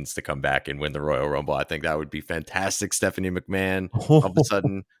Queen of Queens to come back and win the Royal Rumble. I think that would be fantastic. Stephanie McMahon, all of a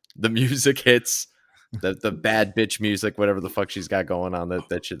sudden, the music hits, the bad bitch music, whatever the fuck she's got going on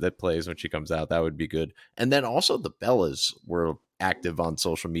that plays when she comes out. That would be good. And then also the Bellas were active on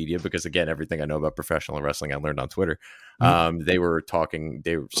social media because, again, everything I know about professional wrestling I learned on Twitter. They were talking,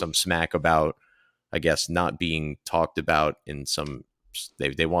 some smack about, I guess, not being talked about in some.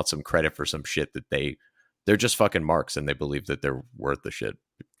 They want some credit for some shit that they're just fucking marks and they believe that they're worth the shit.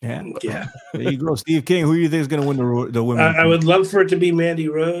 Yeah. There you go, Steve King. Who do you think is going to win the women? I would love for it to be Mandy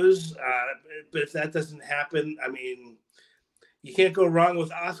Rose, but if that doesn't happen, I mean, you can't go wrong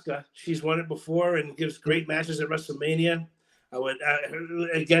with Asuka. She's won it before and gives great matches at WrestleMania. I would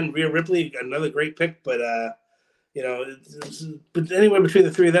again, Rhea Ripley, another great pick, but but anywhere between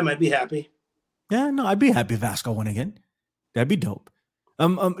the three of them, I'd be happy. Yeah, no, I'd be happy if Asuka won again. That'd be dope.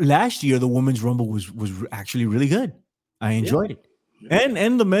 Last year the women's Rumble was actually really good. I enjoyed it.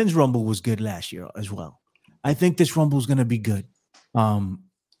 And the men's Rumble was good last year as well. I think this Rumble is going to be good.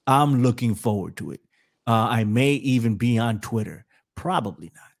 I'm looking forward to it. I may even be on Twitter.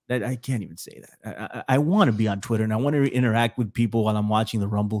 Probably not. I can't even say that. I want to be on Twitter and I want to interact with people while I'm watching the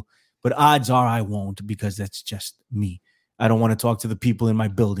Rumble, but odds are I won't because that's just me. I don't want to talk to the people in my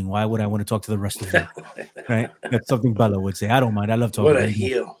building. Why would I want to talk to the rest of them? Right? That's something Bella would say. I don't mind. I love talking. What a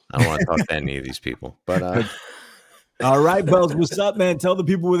heel. I don't want to talk to any of these people. But all right, Bells, what's up, man? Tell the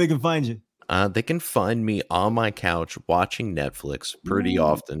people where they can find you. They can find me on my couch watching Netflix pretty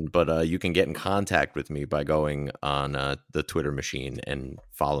often, but you can get in contact with me by going on the Twitter machine and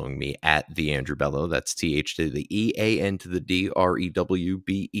following me at the Andrew Bello. That's TH to the EAN to the DREWBELLO.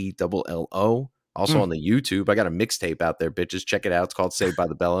 Also on the YouTube, I got a mixtape out there, bitches. Check it out. It's called Saved by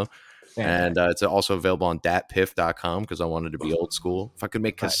the Bello. And it's also available on datpiff.com because I wanted to be old school. If I could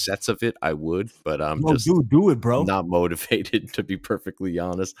make cassettes of it, I would, but I'm do it, bro. Not motivated, to be perfectly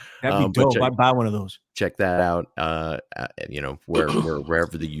honest. That'd be dope. I'd buy one of those. Check that out.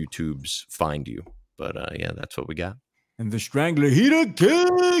 Wherever the YouTubes find you. But yeah, that's what we got. And the Strangler, he the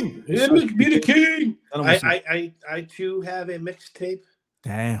king. He the king. I too have a mixtape.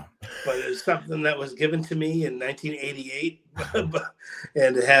 Damn. But it's something that was given to me in 1988,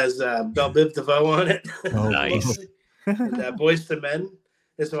 and it has Belle Biv DeVoe on it. Oh, nice. And Boyz II Men.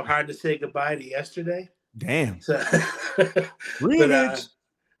 It's so hard to say goodbye to yesterday. Damn. So, remix.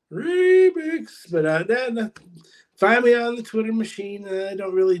 But then find me on the Twitter machine. I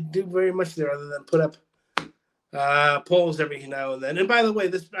don't really do very much there other than put up polls every now and then. And by the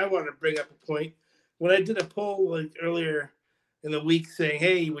way, I want to bring up a point. When I did a poll like earlier in the week saying,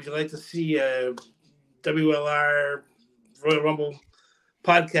 hey, would you like to see a WLR Royal Rumble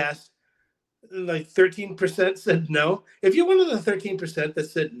podcast? Like 13% said no. If you're one of the 13% that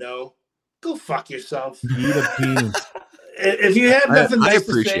said no, go fuck yourself. If you have nothing nice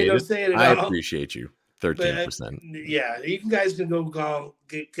to say, don't say it at all. I appreciate you. 13%. Yeah, you guys can go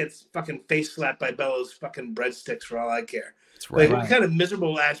get fucking face slapped by Bello's fucking breadsticks for all I care. That's right. Like, what kind of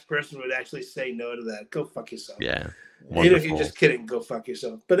miserable ass person would actually say no to that? Go fuck yourself. Yeah. Wonderful. Even if you're just kidding, go fuck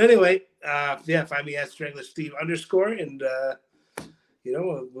yourself. But anyway, find me at Strangler Steve _ and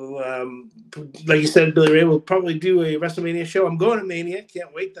we'll like you said, Billy Ray, we'll probably do a WrestleMania show. I'm going to Mania.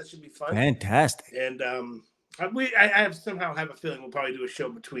 Can't wait. That should be fun. Fantastic. And I have somehow have a feeling we'll probably do a show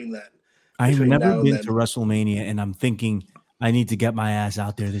between that. I've never been to WrestleMania, and I'm thinking I need to get my ass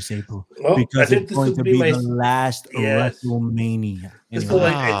out there this April because it's going to be the last WrestleMania. This will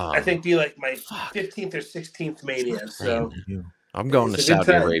I think be like my 15th or 16th Mania. So I'm going to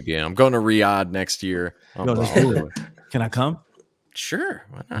Saudi Arabia. I'm going to Riyadh next year. Let's do it. Can I come? Sure.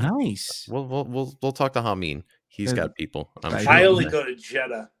 Why not? Nice. We'll talk to Hameen. He's got people. I only go to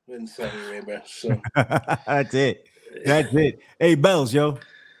Jeddah in Saudi Arabia. So That's it. Hey, Bells, yo.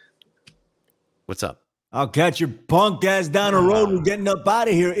 What's up? I'll catch your punk ass down the road. We're getting up out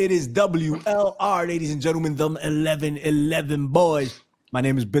of here. It is WLR, ladies and gentlemen, the 1111 boys. My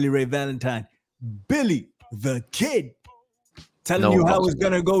name is Billy Ray Valentine. Billy the Kid. Telling you how it's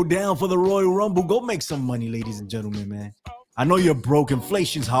going to go down for the Royal Rumble. Go make some money, ladies and gentlemen, man. I know you're broke.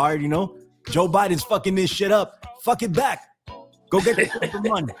 Inflation's hard, you know. Joe Biden's fucking this shit up. Fuck it back. Go get the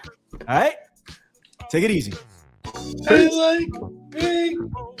money. All right? Take it easy. I like big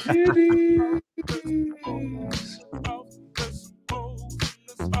kitties.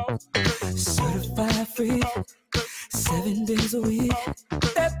 Certified freak, 7 days a week.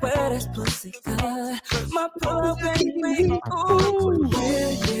 That wet ass pussy got my pillow baby. Ooh,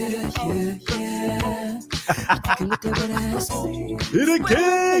 yeah. Can you get what I say? Be the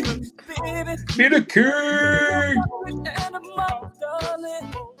king. Be the king. And I'm up, darling.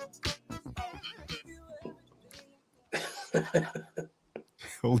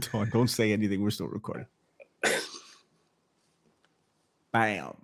 Hold on. Don't say anything. We're still recording. Bam.